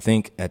I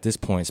think at this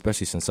point,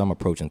 especially since I'm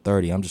approaching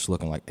 30, I'm just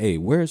looking like, hey,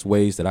 where's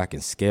ways that I can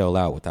scale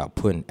out without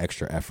putting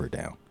extra effort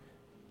down?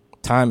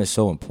 Time is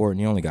so important.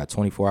 You only got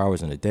 24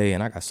 hours in a day,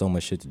 and I got so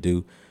much shit to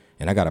do.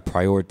 And I got to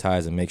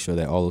prioritize and make sure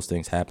that all those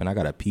things happen. I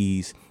got to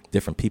appease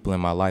different people in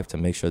my life to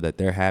make sure that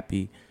they're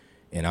happy.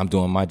 And I'm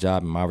doing my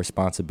job and my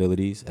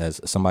responsibilities as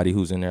somebody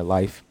who's in their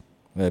life,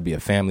 whether it be a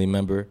family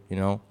member,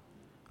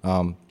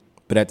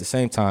 But at the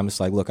same time, it's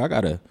like, look, I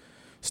got to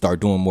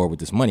start doing more with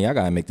this money. I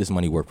got to make this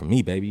money work for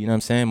me, baby. You know what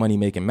I'm saying? Money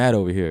making mad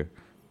over here.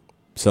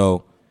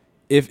 So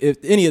if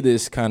any of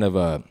this kind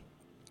of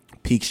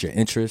piques your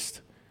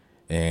interest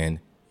and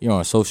you're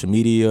on social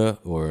media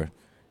or,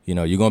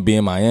 you're going to be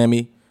in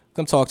Miami,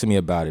 come talk to me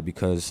about it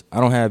because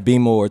I don't have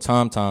BeMo or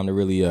TomTom to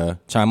really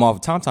chime off.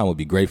 TomTom would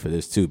be great for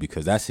this too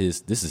because this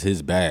is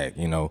his bag,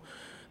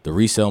 the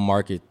resale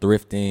market,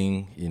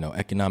 thrifting,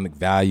 economic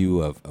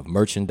value of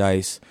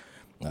merchandise.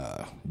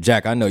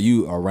 Jack, I know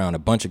you are around a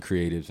bunch of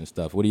creatives and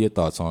stuff. What are your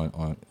thoughts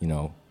on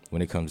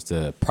when it comes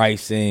to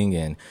pricing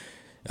and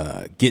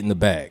getting the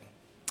bag?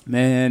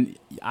 Man,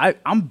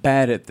 I'm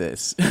bad at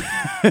this.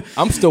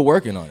 I'm still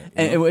working on it.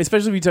 And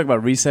especially when you talk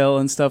about resale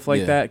and stuff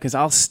like Yeah. that, because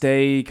I'll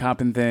stay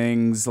copping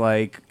things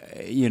like,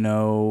 new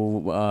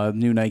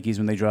Nikes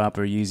when they drop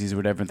or Yeezys or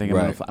whatever. Thinking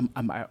Right.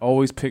 I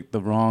always pick the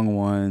wrong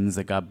ones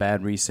that got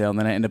bad resale, and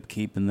then I end up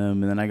keeping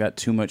them, and then I got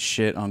too much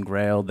shit on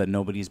Grail that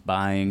nobody's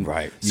buying.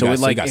 Right. So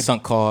you got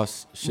sunk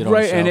costs, shit on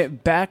the shelf. And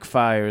it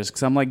backfires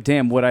because I'm like,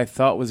 damn, what I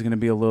thought was going to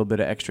be a little bit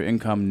of extra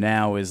income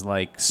now is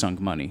like sunk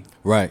money.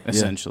 Right.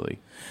 Essentially.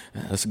 Yeah.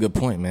 That's a good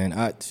point, man.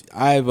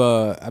 I've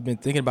been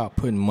thinking about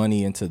putting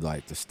money into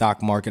like the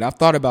stock market. I've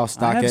thought about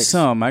StockX. I have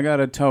some. I got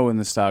a toe in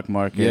the stock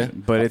market, Yeah.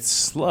 but it's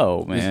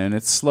slow, man.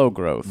 It's slow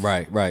growth.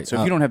 Right. So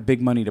if you don't have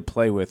big money to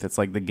play with, it's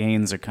like the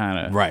gains are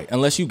kind of right.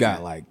 Unless you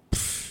got like,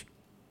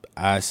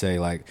 I say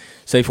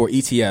for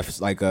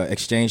ETFs, like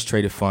exchange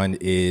traded fund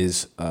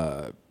is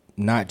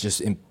not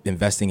just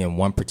investing in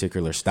one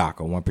particular stock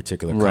or one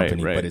particular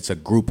company, Right. but it's a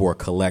group or a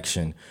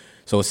collection.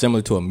 So it's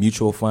similar to a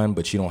mutual fund,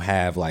 but you don't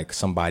have like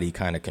somebody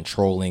kind of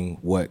controlling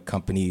what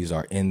companies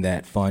are in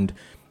that fund.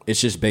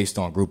 It's just based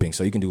on grouping.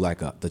 So you can do like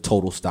the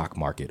total stock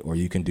market, or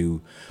you can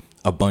do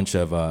a bunch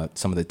of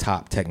some of the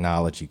top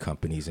technology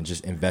companies and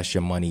just invest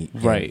your money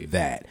in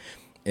that.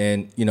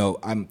 And,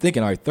 I'm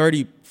thinking, all right,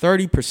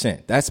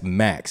 30%, that's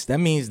max. That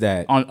means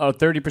that on a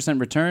 30%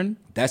 return.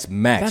 that's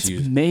max.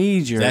 That's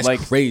major. That's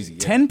like crazy.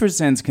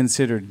 10% is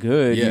considered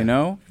good.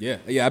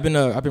 Yeah.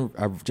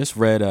 I've just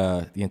read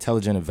The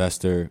Intelligent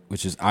Investor,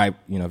 which is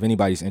if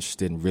anybody's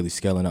interested in really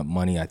scaling up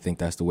money, I think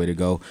that's the way to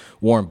go.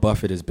 Warren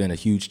Buffett has been a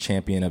huge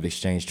champion of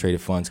exchange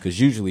traded funds because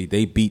usually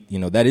they beat,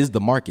 that is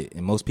the market,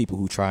 and most people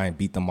who try and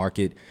beat the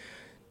market,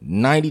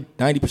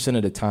 90%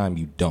 of the time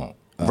you don't.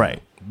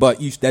 Right. But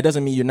that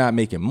doesn't mean you're not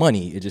making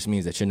money. It just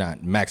means that you're not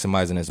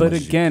maximizing as much. But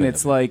as again, you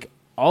it's like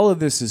all of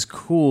this is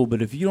cool,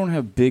 but if you don't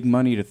have big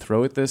money to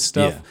throw at this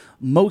stuff,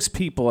 most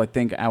people, I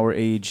think, our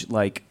age,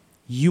 like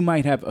you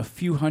might have a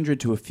few hundred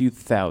to a few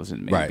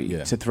thousand maybe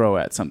to throw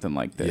at something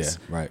like this.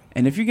 Yeah, right.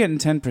 And if you're getting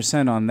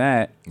 10% on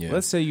that,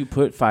 let's say you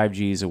put 5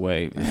 G's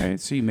away, right?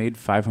 So you made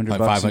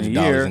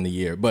 $500 in a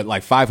year. But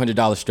like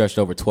 $500 stretched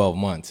over 12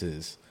 months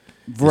is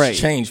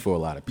change for a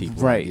lot of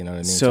people. Right. You know what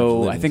I mean?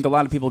 So I think a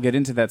lot of people get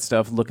into that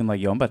stuff looking like,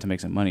 yo, I'm about to make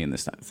some money in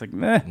this time. It's like,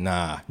 meh.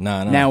 Nah.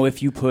 Now,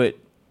 if you put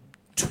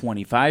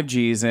 25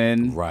 G's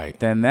in, right,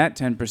 then that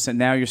 10%,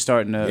 now you're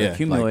starting to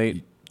accumulate.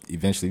 Like,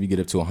 eventually, if you get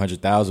up to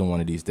 100,000 one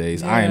of these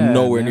days, I am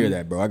nowhere near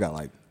that, bro. I got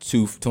like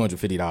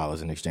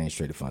 $250 in exchange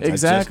traded funds.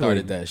 Exactly. I just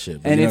started that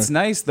shit. And it's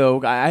nice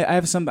though. I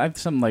have some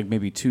like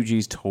maybe 2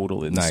 G's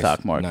total in the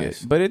stock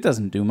market, but it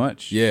doesn't do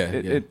much.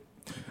 Yeah.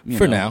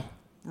 For now.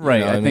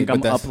 Right. I think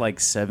I'm up like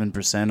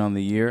 7% on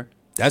the year.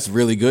 That's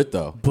really good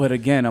though. But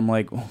again, I'm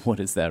like, what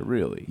is that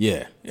really?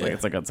 Yeah.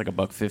 It's like $1.50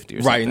 or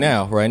something. Right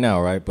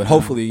now, right? But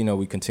hopefully,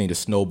 we continue to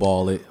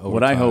snowball it over What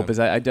time. I hope is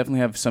I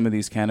definitely have some of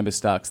these cannabis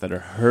stocks that are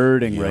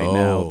hurting right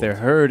now. They're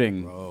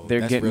hurting. they're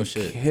That's getting real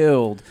shit.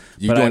 killed.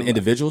 You But doing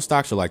individual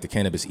stocks or like the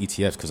cannabis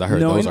ETFs? Because I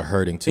heard those are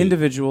hurting too.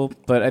 Individual,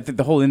 but I think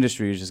the whole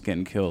industry is just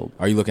getting killed.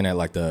 Are you looking at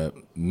like the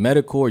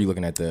medical? Or are you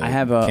looking at the I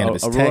have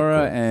cannabis tech?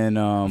 Aurora and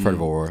I've heard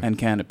of Aurora. and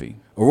Canopy.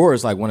 Aurora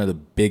is like one of the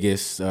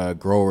biggest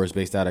growers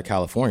based out of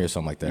California or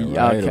something like that,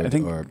 right? I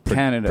think or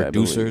Canada.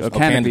 producers.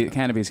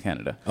 Canopy's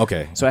Canada.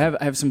 Okay. So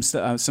I have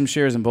some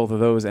shares in both of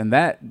those, and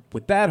that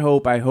with that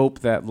hope, I hope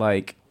that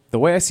like the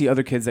way I see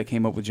other kids that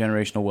came up with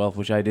generational wealth,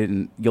 which I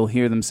didn't, you'll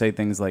hear them say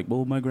things like,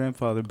 "Well, my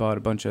grandfather bought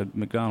a bunch of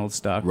McDonald's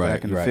stock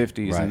back in the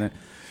 50s," and then.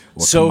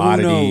 Or so who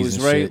commodities knows,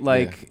 and right? shit,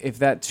 like if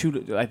that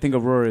I think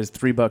Aurora is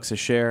 $3 a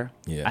share.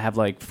 Yeah. I have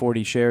like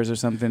 40 shares or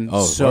something.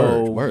 Oh,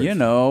 so word. you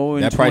know,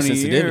 in that price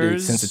 20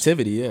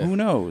 sensitivity, years, yeah. Who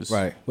knows?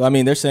 Right. Well, I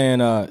mean, they're saying,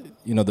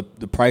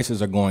 the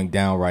prices are going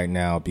down right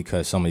now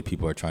because so many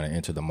people are trying to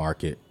enter the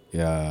market.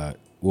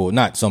 Well,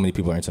 not so many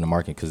people are entering the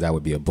market because that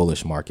would be a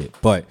bullish market.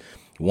 But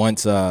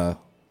once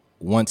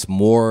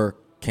more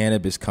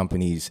cannabis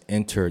companies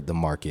entered the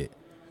market,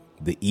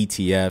 the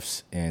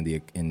ETFs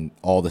and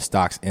all the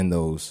stocks in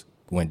those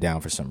went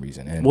down for some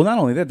reason. And well, not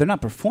only that, they're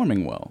not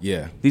performing well.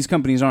 Yeah. These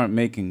companies aren't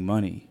making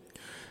money.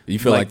 You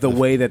feel like the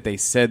way that they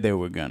said they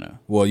were gonna.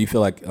 Well, you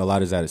feel like a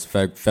lot of that is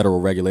federal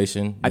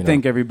regulation? I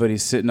think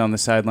everybody's sitting on the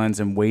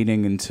sidelines and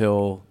waiting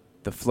until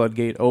the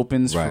floodgate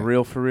opens for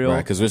real. Right,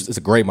 because it's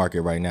a gray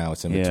market right now.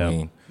 It's in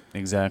between.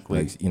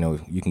 Exactly. Like,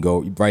 you can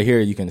go right here.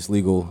 You can just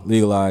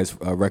legalize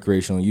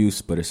recreational use,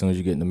 but as soon as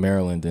you get into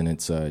Maryland, then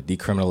it's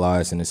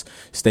decriminalized, and it's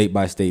state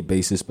by state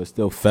basis, but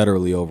still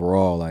federally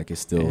overall. Like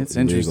it's still. It's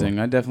illegal. interesting.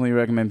 I definitely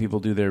recommend people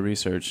do their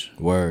research.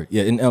 Word.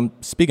 Yeah. And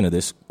speaking of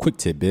this, quick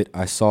tidbit.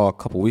 I saw a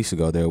couple weeks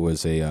ago there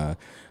was I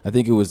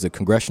think it was the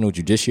Congressional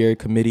Judiciary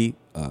Committee,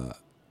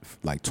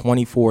 like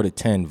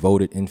 24-10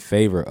 voted in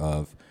favor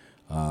of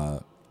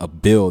a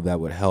bill that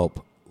would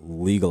help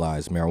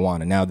legalize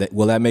marijuana. Now,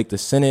 will that make the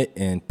Senate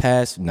and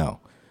pass? No,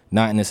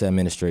 not in this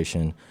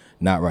administration,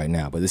 not right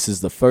now. But this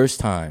is the first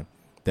time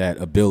that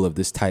a bill of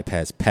this type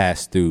has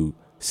passed through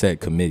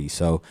said committee.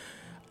 So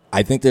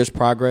I think there's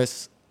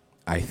progress.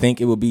 I think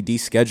it will be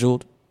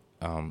descheduled.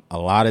 A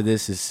lot of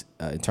this is,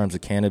 in terms of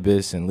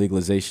cannabis and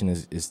legalization,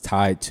 is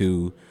tied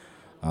to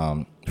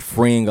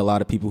freeing a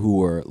lot of people who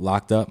were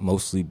locked up,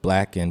 mostly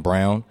black and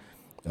brown,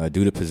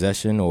 due to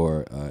possession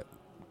or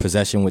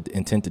possession with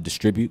intent to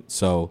distribute.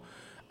 So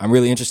I'm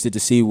really interested to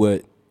see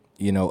what,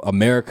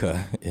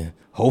 America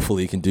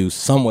hopefully can do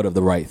somewhat of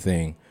the right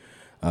thing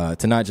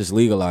to not just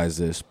legalize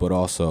this, but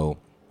also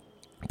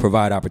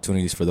provide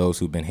opportunities for those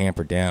who've been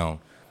hampered down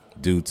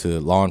due to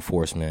law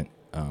enforcement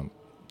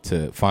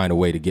to find a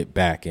way to get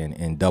back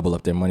and double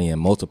up their money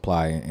and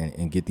multiply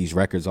and get these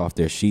records off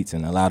their sheets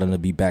and allow them to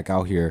be back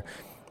out here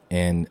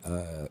and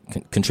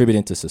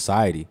contributing to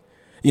society.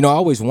 I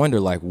always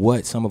wonder, like,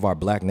 what some of our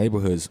black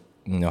neighborhoods,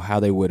 how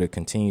they would have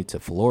continued to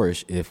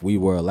flourish if we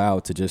were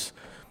allowed to just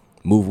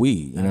move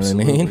weed. You know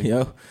Absolutely. what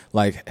I mean?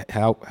 Like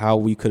how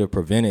we could have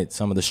prevented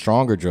some of the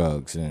stronger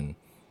drugs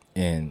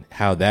and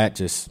how that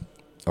just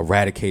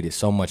eradicated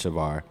so much of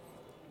our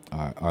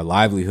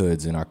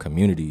livelihoods and our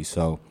communities.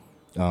 So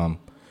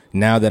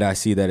now that I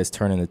see that it's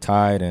turning the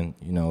tide, and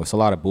it's a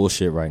lot of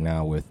bullshit right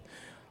now with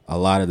a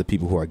lot of the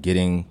people who are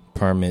getting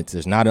permits.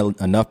 There's not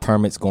enough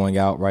permits going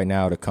out right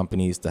now to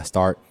companies that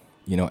start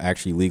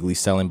actually legally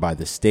selling by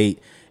the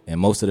state. And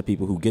most of the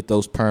people who get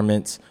those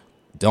permits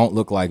don't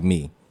look like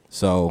me.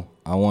 So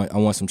I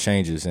want some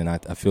changes, and I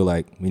feel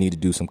like we need to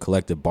do some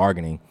collective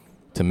bargaining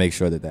to make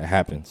sure that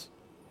happens.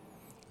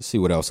 Let's see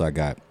what else I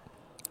got.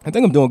 I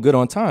think I'm doing good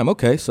on time.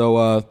 Okay, so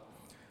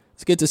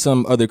let's get to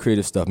some other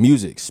creative stuff.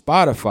 Music,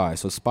 Spotify.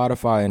 So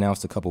Spotify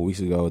announced a couple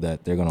weeks ago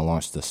that they're going to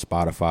launch the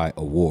Spotify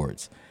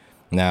Awards.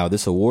 Now,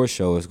 this award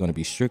show is going to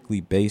be strictly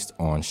based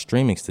on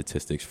streaming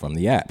statistics from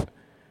the app,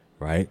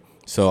 right?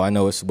 So I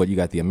know it's what you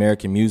got. The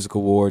American Music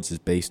Awards is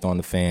based on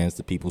the fans.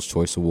 The People's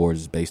Choice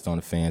Awards is based on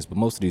the fans. But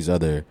most of these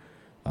other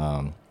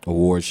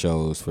award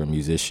shows for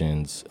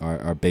musicians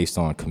are based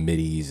on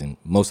committees, and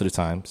most of the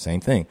time,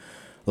 same thing.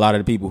 A lot of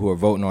the people who are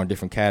voting on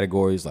different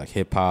categories like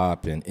hip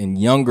hop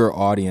and younger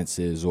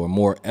audiences or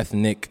more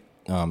ethnic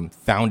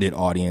founded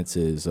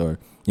audiences, or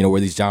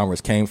where these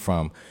genres came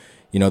from.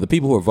 The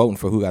people who are voting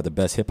for who got the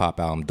best hip hop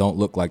album don't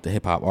look like the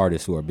hip hop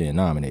artists who are being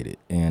nominated.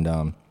 And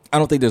I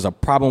don't think there's a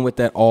problem with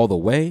that all the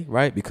way,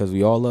 right? Because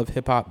we all love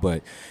hip hop,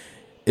 but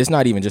it's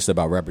not even just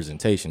about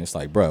representation. It's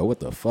like, bro, what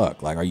the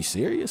fuck? Like, are you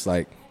serious?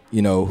 Like,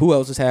 who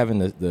else is having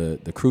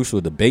the crucial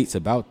debates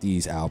about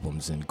these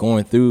albums and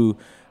going through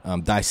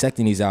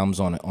dissecting these albums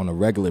on a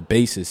regular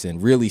basis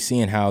and really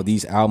seeing how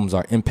these albums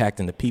are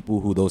impacting the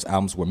people who those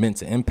albums were meant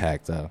to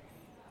impact.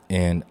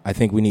 And I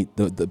think we need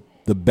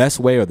the best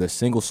way, or the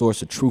single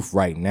source of truth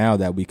right now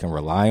that we can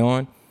rely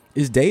on,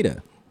 is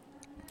data.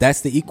 That's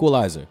the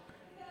equalizer.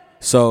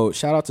 So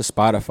shout out to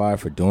Spotify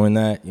for doing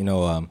that.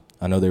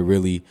 I know they're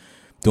really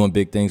doing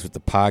big things with the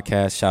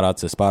podcast. Shout out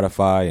to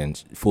Spotify and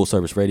Full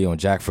Service Radio and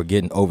Jack for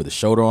getting over the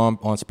shoulder on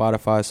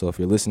Spotify. So if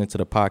you're listening to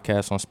the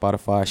podcast on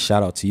Spotify,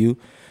 shout out to you.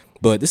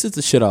 But this is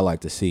the shit I like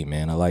to see,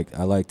 man. I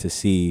like to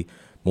see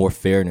more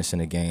fairness in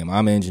the game.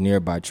 I'm an engineer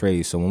by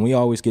trade, so when we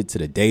always get to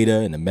the data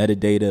and the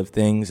metadata of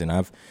things, and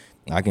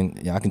I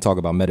can talk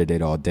about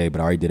metadata all day, but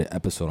I already did an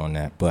episode on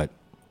that. But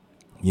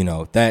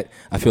that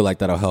I feel like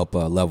that'll help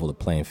level the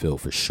playing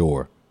field for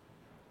sure.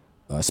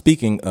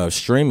 Speaking of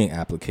streaming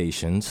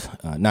applications,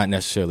 not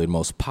necessarily the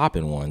most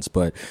poppin' ones,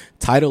 but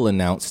Tidal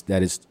announced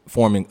that it's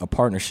forming a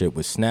partnership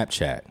with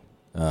Snapchat.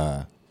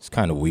 It's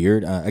kind of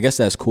weird. I guess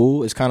that's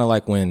cool. It's kind of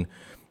like when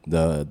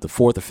the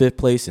fourth or fifth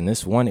place in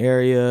this one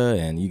area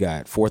and you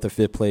got fourth or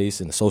fifth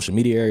place in the social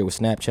media area with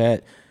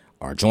Snapchat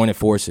are joining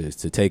forces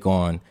to take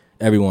on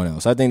everyone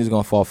else. I think it's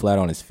going to fall flat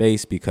on its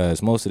face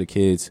because most of the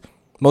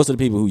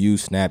people who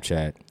use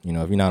Snapchat,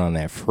 if you're not on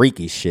that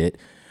freaky shit,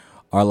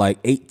 are like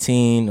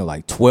 18 or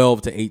like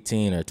 12 to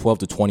 18 or 12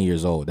 to 20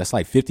 years old. That's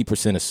like 50%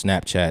 of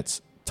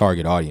Snapchat's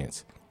target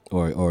audience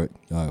or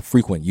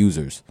frequent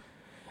users.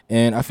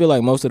 And I feel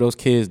like most of those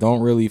kids don't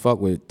really fuck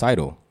with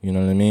Tidal. You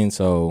know what I mean?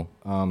 So,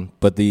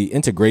 but the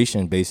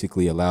integration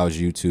basically allows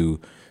you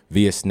to,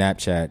 via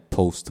Snapchat,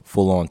 post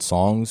full-on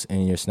songs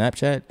in your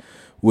Snapchat,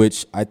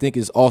 which I think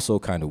is also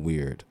kind of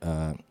weird.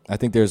 I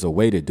think there's a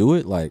way to do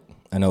it. Like,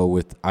 I know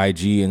with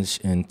IG and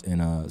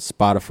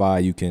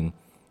Spotify, you can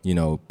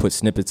put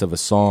snippets of a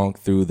song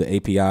through the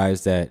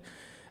APIs that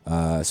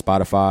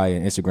Spotify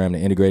and Instagram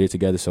are integrated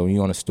together. So when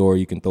you're on a store,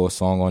 you can throw a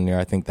song on there.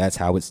 I think that's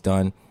how it's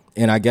done.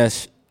 And I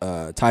guess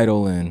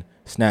Tidal and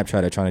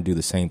Snapchat are trying to do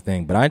the same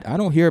thing. But I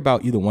don't hear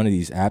about either one of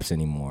these apps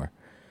anymore.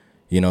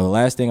 The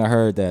last thing I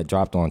heard that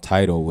dropped on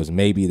Tidal was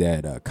maybe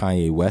that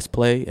Kanye West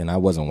play, and I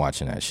wasn't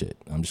watching that shit.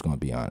 I'm just going to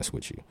be honest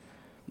with you.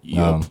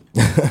 Yep.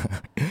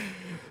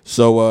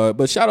 So,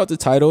 but shout out to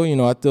Tidal.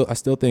 I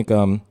still think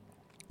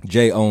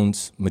Jay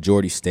owns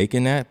majority stake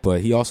in that,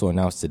 but he also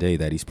announced today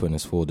that he's putting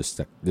his full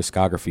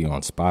discography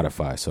on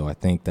Spotify. So I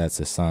think that's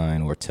a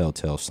sign or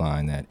telltale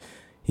sign that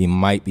he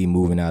might be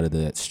moving out of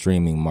the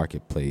streaming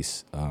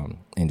marketplace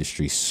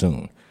industry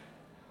soon.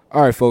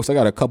 All right, folks, I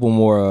got a couple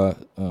more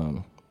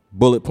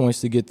bullet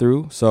points to get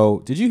through.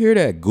 So did you hear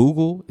that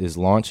Google is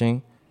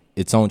launching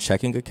its own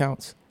checking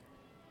accounts?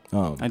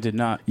 I did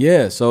not.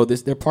 Yeah, so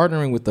they're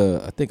partnering with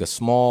I think a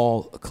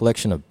small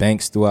collection of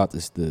banks throughout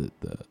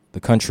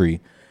the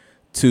country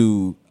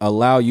to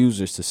allow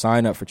users to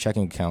sign up for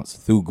checking accounts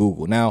through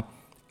Google. Now,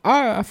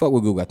 I fuck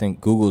with Google. I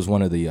think Google is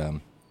one of the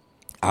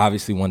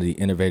obviously one of the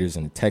innovators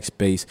in the tech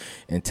space,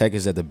 and tech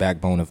is at the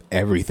backbone of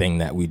everything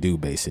that we do,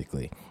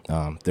 basically.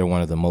 They're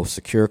one of the most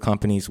secure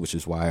companies, which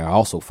is why I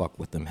also fuck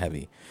with them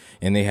heavy.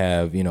 And they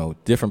have,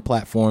 different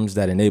platforms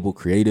that enable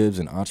creatives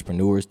and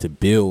entrepreneurs to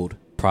build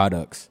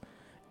products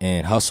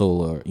and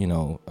hustle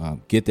or,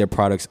 get their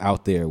products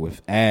out there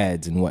with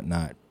ads and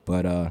whatnot.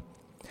 But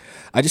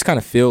I just kind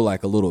of feel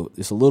like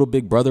it's a little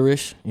Big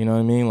Brother-ish, you know what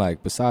I mean?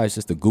 Like, besides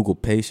just the Google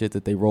Pay shit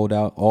that they rolled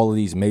out, all of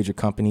these major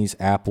companies,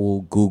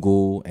 Apple,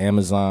 Google,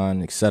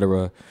 Amazon,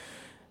 etc.,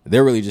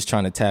 they're really just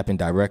trying to tap in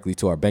directly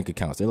to our bank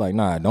accounts. They're like,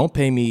 nah, don't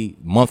pay me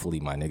monthly,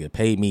 my nigga.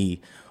 Pay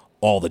me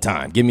all the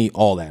time. Give me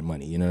all that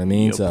money, you know what I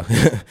mean? Yep.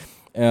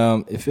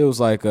 So it feels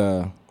like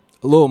a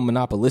little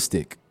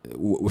monopolistic.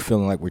 We're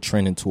feeling like we're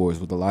trending towards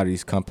with a lot of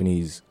these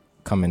companies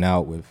coming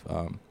out with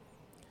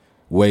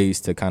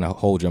ways to kind of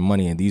hold your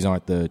money, and these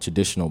aren't the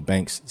traditional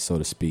banks, so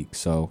to speak.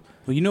 So,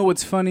 well, you know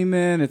what's funny,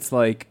 man? It's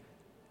like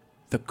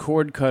the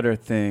cord cutter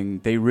thing.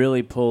 They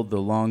really pulled the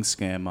long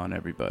scam on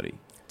everybody.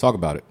 Talk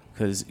about it.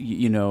 Because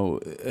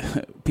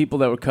people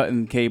that were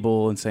cutting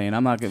cable and saying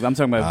I'm talking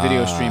about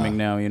video streaming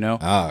now.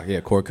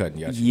 Yeah, cord cutting.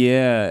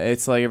 Yeah,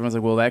 it's like everyone's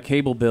like, well, that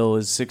cable bill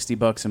is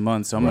 $60 a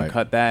month, so I'm gonna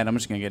cut that, and I'm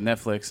just gonna get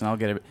Netflix, and I'll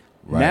get it.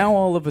 Right. Now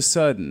all of a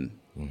sudden.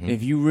 Mm-hmm.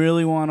 If you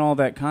really want all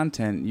that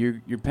content,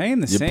 you're paying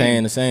the same. You're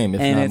paying the same,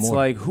 if and not it's more.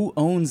 like, who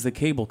owns the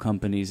cable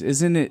companies?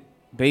 Isn't it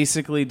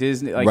basically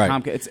Disney? Like right.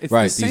 Comcast? It's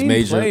right. the same These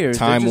major players.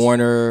 Time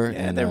Warner. Yeah,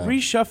 and they're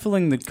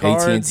reshuffling the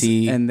cards,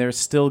 AT&T, and they're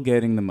still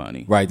getting the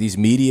money. Right. These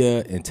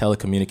media and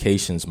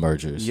telecommunications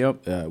mergers.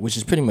 Yep. Which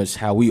is pretty much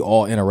how we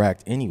all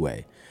interact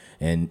anyway.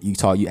 And you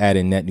add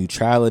in net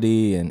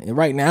neutrality, and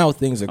right now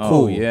things are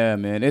cool. Oh yeah,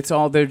 man. It's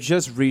all they're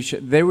just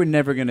they were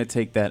never going to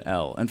take that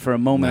L, and for a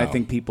moment, I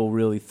think people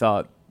really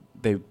thought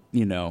they.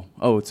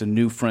 It's a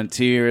new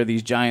frontier.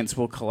 These giants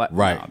will collapse.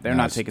 Right. No, they're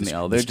not taking the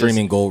L. They're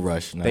streaming gold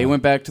rush. No. They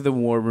went back to the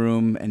war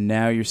room, and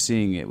now you're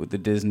seeing it with the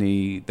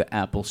Disney, the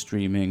Apple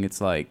streaming. It's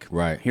like,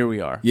 right. Here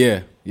we are.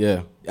 Yeah.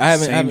 I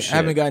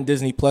haven't gotten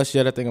Disney Plus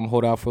yet. I think I'm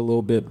hold out for a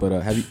little bit, but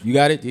have you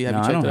got it?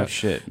 I don't have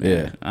shit, man.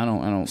 Yeah. I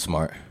don't.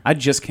 Smart. I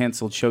just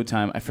canceled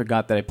Showtime. I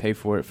forgot that I pay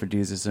for it for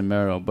Jesus and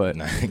Mero, but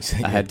I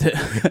had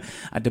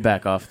to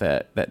back off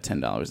that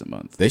 $10 a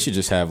month. They should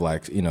just have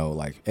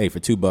hey, for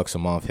 $2 a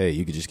month, hey,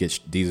 you could just get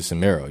Jesus and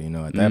Mero.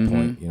 At that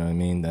point, you know what I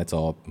mean? That's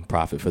all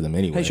profit for them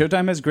anyway. Hey,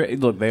 Showtime has great.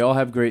 Look, they all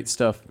have great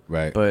stuff.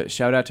 Right. But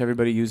shout out to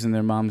everybody using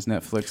their mom's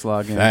Netflix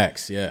login.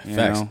 Facts. Yeah.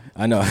 Facts.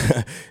 I know.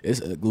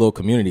 It's a little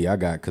community I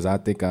got because I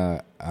think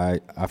I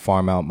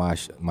farm out my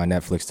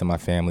Netflix to my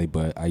family,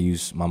 but I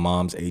use my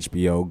mom's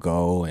HBO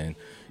Go and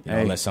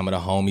let some of the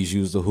homies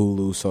use the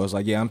Hulu. So it's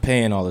like, yeah, I'm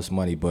paying all this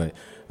money, but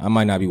I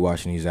might not be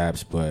watching these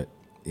apps, but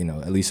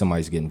at least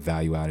somebody's getting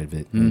value out of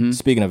it. And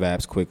speaking of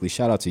apps, quickly,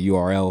 shout out to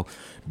URL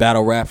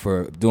Battle Rap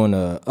for doing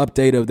an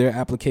update of their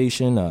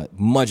application, a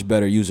much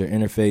better user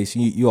interface.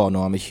 You all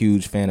know I'm a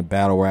huge fan of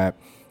Battle Rap,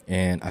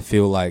 and I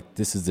feel like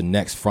this is the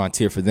next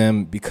frontier for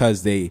them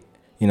because they,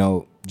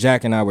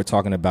 Jack and I were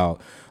talking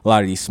about a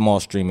lot of these small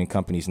streaming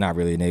companies not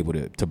really being able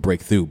to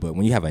break through. But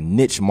when you have a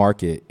niche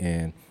market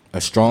and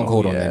a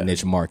stronghold on that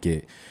niche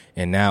market,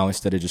 and now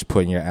instead of just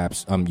putting your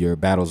apps, your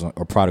battles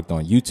or product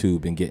on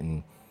YouTube and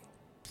getting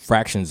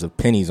fractions of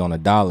pennies on a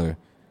dollar,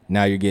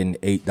 now you're getting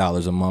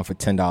 $8 a month or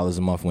 $10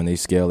 a month when they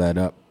scale that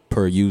up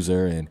per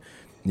user, and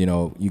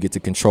you get to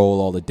control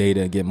all the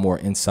data and get more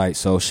insight.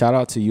 So shout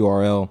out to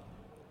URL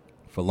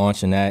for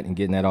launching that and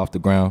getting that off the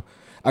ground.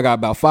 I got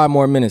about 5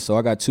 more minutes, so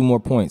I got 2 more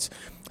points.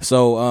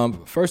 So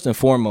first and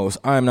foremost,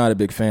 I'm not a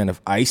big fan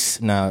of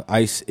ICE. Now,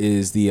 ICE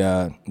is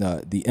the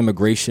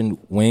immigration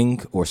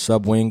wing or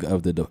sub-wing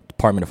of the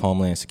Department of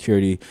Homeland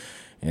Security,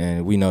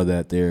 and we know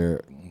that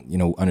they're,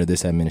 under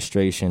this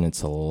administration,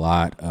 it's a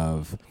lot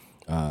of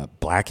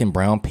black and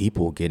brown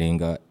people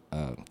getting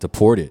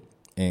deported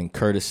in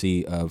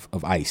courtesy of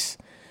ICE.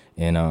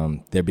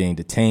 And they're being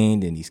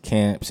detained in these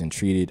camps and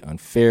treated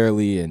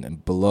unfairly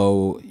and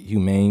below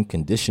humane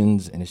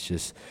conditions, and it's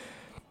just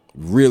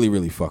really,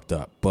 really fucked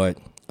up. But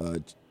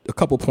a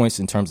couple points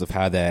in terms of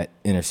how that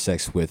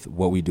intersects with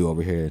what we do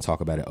over here and talk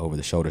about it over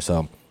the shoulder.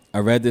 So I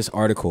read this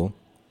article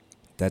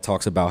that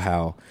talks about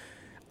how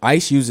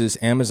ICE uses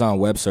Amazon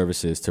Web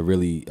Services to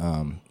really,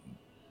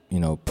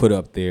 put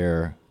up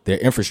their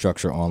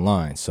infrastructure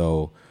online.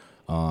 So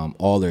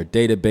all their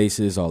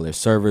databases, all their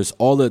servers,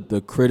 all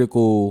the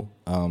critical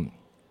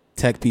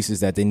tech pieces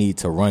that they need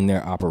to run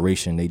their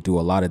operation, they do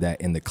a lot of that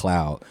in the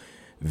cloud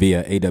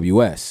via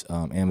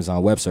AWS,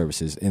 Amazon Web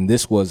Services. And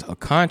this was a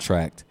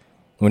contract.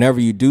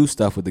 Whenever you do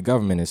stuff with the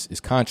government, it's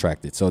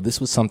contracted. So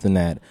this was something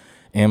that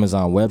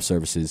Amazon Web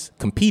Services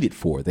competed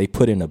for. They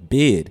put in a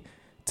bid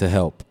to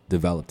help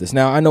develop this.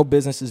 Now, I know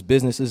business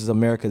is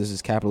America, this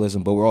is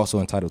capitalism, but we're also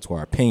entitled to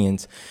our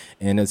opinions.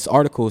 And this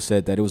article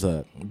said that it was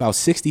about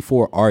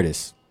 64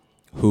 artists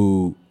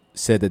who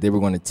said that they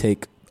were going to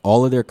take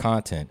all of their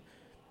content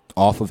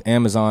off of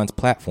Amazon's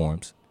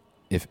platforms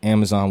if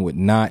Amazon would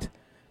not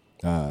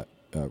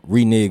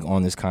renege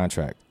on this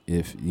contract.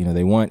 If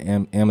they want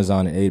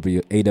Amazon and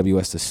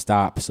AWS to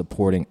stop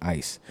supporting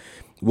ICE.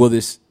 Will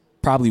this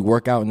probably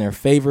work out in their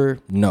favor?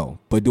 No.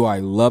 But do I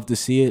love to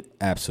see it?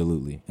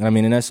 Absolutely.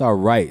 And that's our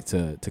right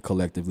to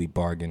collectively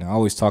bargain. I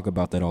always talk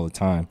about that all the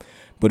time.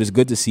 But it's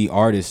good to see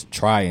artists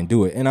try and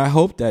do it. And I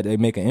hope that they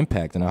make an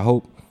impact. And I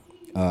hope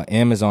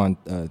Amazon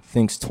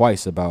thinks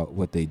twice about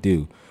what they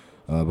do.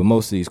 But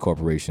most of these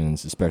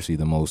corporations, especially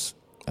the most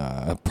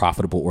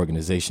profitable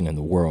organization in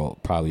the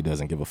world, probably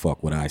doesn't give a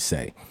fuck what I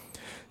say.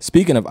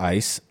 Speaking of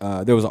ICE,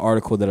 there was an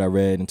article that I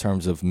read in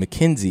terms of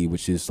McKinsey,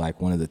 which is like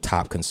one of the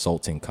top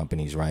consulting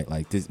companies, right?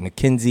 Like this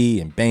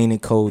McKinsey and Bain &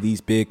 Co., these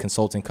big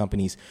consulting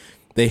companies,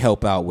 they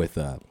help out with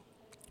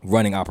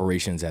running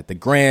operations at the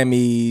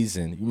Grammys.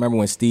 And you remember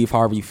when Steve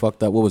Harvey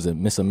fucked up, what was it,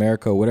 Miss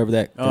America or whatever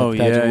that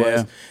pageant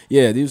was?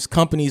 Yeah, these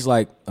companies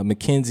like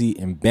McKinsey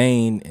and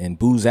Bain and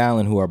Booz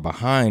Allen who are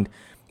behind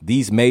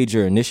these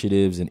major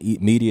initiatives in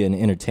media and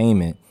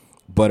entertainment.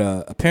 But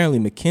apparently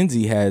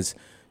McKinsey has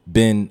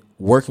been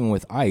working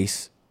with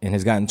ICE and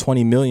has gotten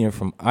 $20 million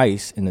from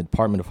ICE in the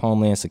Department of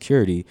Homeland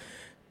Security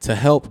to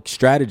help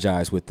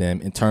strategize with them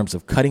in terms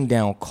of cutting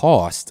down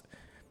cost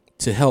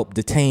to help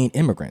detain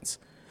immigrants.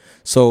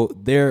 So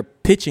they're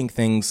pitching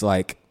things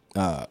like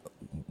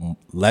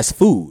less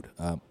food,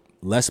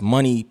 less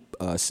money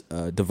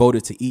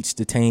devoted to each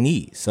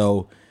detainee.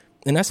 So,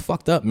 and that's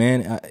fucked up,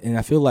 man. And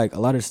I feel like a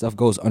lot of this stuff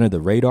goes under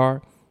the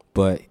radar.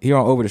 But here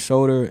on Over the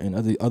Shoulder and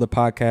other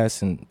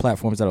podcasts and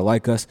platforms that are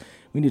like us,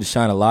 we need to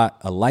shine a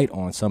light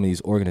on some of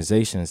these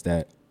organizations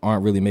that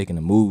aren't really making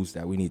the moves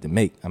that we need to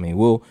make.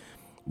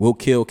 We'll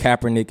kill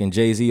Kaepernick and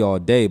Jay-Z all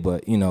day,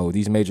 but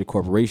these major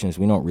corporations,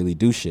 we don't really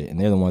do shit, and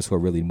they're the ones who are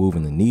really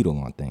moving the needle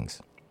on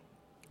things.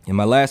 And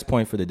my last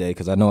point for the day,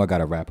 because I know I got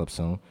to wrap up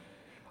soon,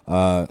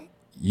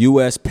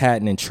 U.S.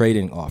 Patent and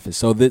Trading Office.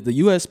 So the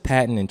U.S.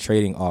 Patent and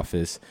Trading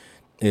Office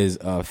is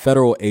a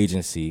federal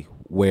agency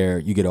where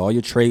you get all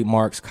your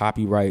trademarks,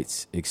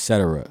 copyrights,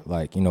 etc.,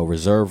 like,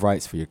 reserve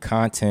rights for your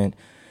content,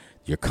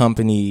 your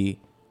company,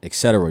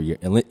 etc., your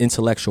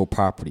intellectual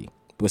property.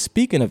 But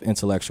speaking of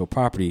intellectual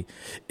property,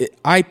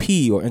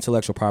 IP or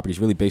intellectual property is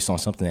really based on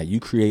something that you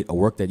create, a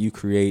work that you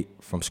create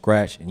from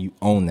scratch, and you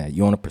own that.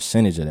 You own a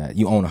percentage of that.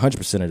 You own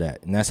 100% of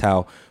that. And that's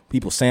how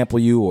people sample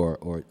you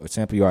or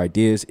sample your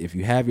ideas. If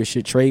you have your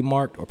shit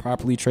trademarked or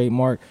properly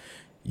trademarked,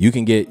 you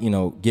can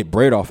get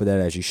bread off of that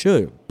as you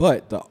should.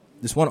 But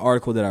this one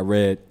article that I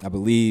read, I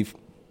believe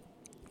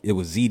it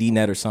was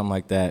ZDNet or something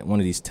like that, one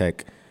of these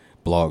tech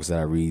blogs that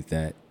I read,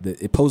 that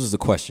it poses a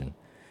question.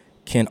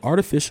 Can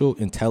artificial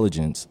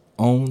intelligence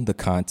own the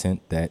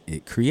content that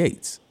it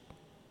creates?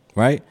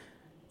 Right?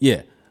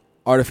 Yeah.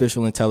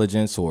 Artificial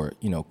intelligence or,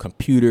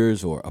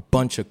 computers or a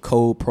bunch of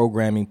code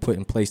programming put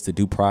in place to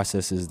do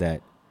processes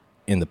that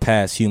in the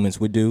past humans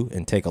would do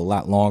and take a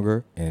lot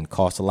longer and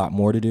cost a lot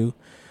more to do.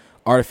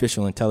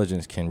 artificial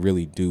intelligence can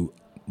really do,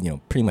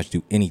 pretty much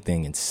do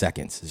anything in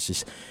seconds. It's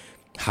just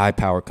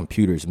high-powered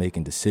computers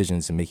making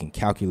decisions and making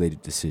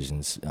calculated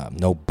decisions,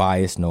 no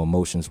bias, no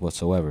emotions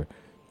whatsoever.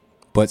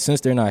 But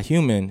since they're not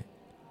human,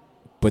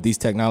 but these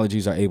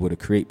technologies are able to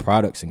create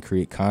products and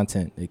create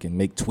content, they can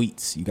make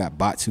tweets. You got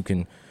bots who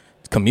can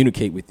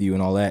communicate with you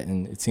and all that,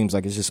 and it seems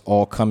like it's just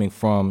all coming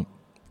from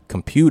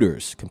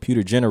computers,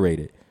 computer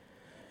generated.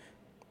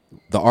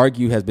 The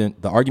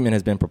argument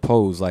has been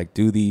proposed, like,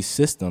 do these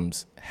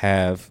systems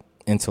have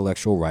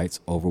intellectual rights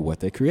over what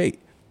they create?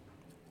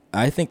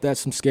 I think that's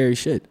some scary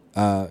shit.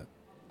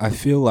 I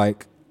feel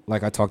like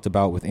I talked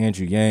about with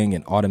Andrew Yang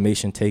and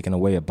automation taking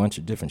away a bunch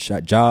of different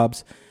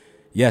jobs.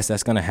 Yes,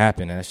 that's going to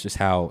happen. And that's just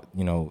how,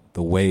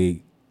 the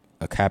way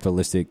a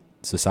capitalistic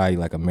society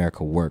like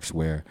America works,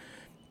 where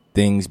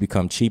things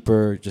become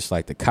cheaper, just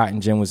like the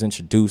cotton gin was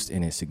introduced,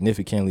 and it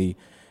significantly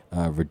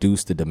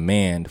reduced the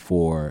demand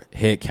for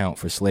headcount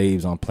for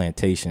slaves on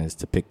plantations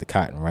to pick the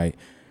cotton, right?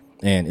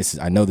 And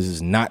I know this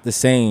is not the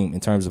same in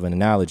terms of an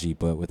analogy,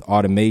 but with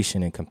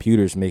automation and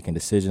computers making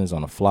decisions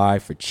on the fly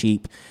for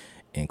cheap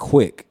and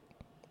quick,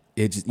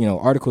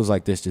 articles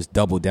like this just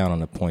double down on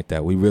the point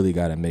that we really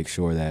got to make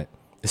sure that,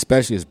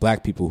 especially as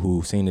black people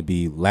who seem to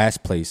be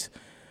last place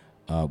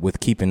with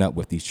keeping up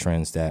with these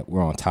trends, that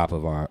we're on top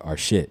of our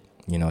shit,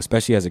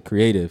 especially as a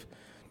creative.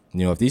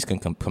 If these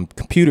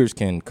computers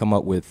can come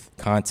up with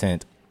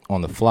content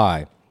on the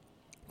fly,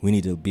 we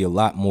need to be a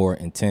lot more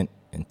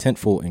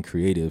intentful and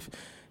creative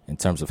in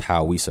terms of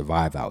how we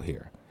survive out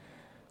here.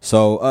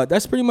 So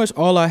that's pretty much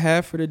all I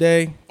have for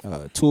today.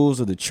 Tools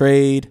of the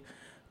trade.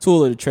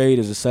 Tool of the trade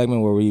is a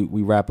segment where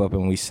we wrap up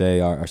and we say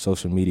our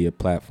social media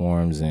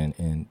platforms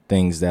and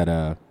things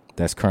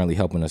that's currently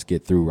helping us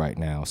get through right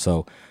now.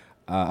 So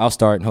I'll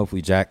start, and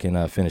hopefully Jack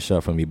can finish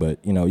up for me. But,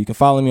 you can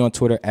follow me on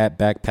Twitter at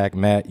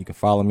BackpackMatt. You can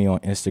follow me on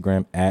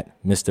Instagram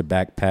at Mr.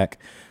 Backpack.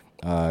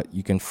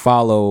 You can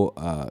follow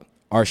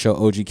Art Show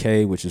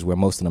OGK, which is where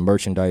most of the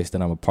merchandise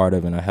that I'm a part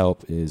of and I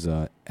help is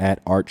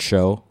at Art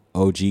Show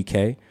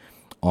OGK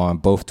on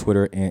both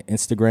Twitter and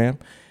Instagram.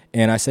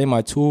 And I say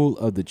my tool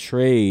of the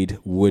trade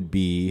would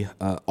be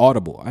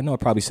Audible. I know I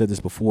probably said this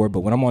before,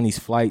 but when I'm on these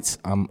flights,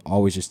 I'm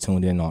always just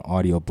tuned in on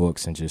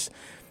audiobooks and just,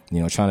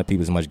 trying to keep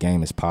as much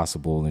game as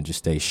possible and just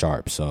stay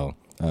sharp. So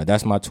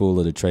that's my tool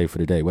of the trade for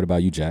today. What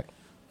about you, Jack?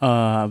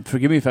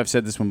 Forgive me if I've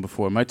said this one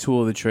before. My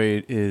tool of the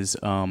trade is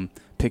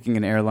picking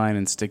an airline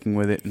and sticking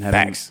with it and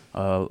having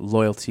a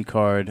loyalty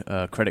card,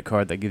 a credit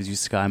card that gives you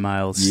Sky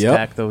Miles. Yep.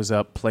 Stack those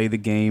up, play the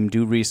game,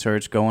 do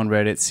research, go on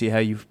Reddit, see how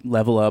you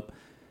level up.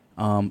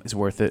 It's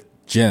worth it.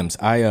 Gems.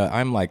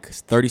 I'm like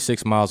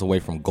 36 miles away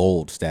from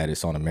gold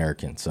status on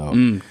American. So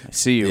I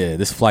see you. Yeah,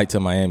 this flight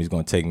to Miami is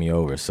going to take me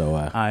over. So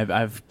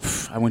I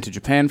went to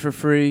Japan for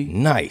free.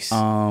 Nice.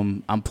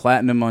 I'm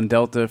platinum on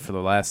Delta for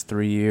the last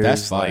 3 years.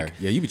 That's fire.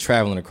 Yeah, you be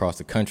traveling across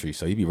the country,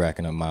 so you be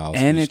racking up miles.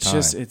 And each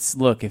time.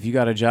 Look, if you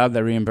got a job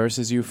that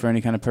reimburses you for any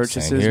kind of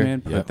purchases,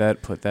 man,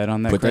 put that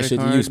on that put credit that shit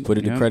card. to use. Put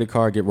it in the credit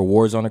card. Get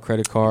rewards on the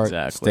credit card.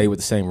 Exactly. Stay with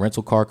the same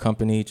rental car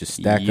company. Just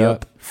stack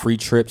up. Free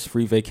trips,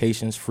 free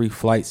vacations, free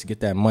flights.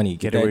 Get that money.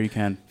 Get it where you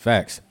can.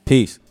 Facts.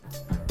 Peace.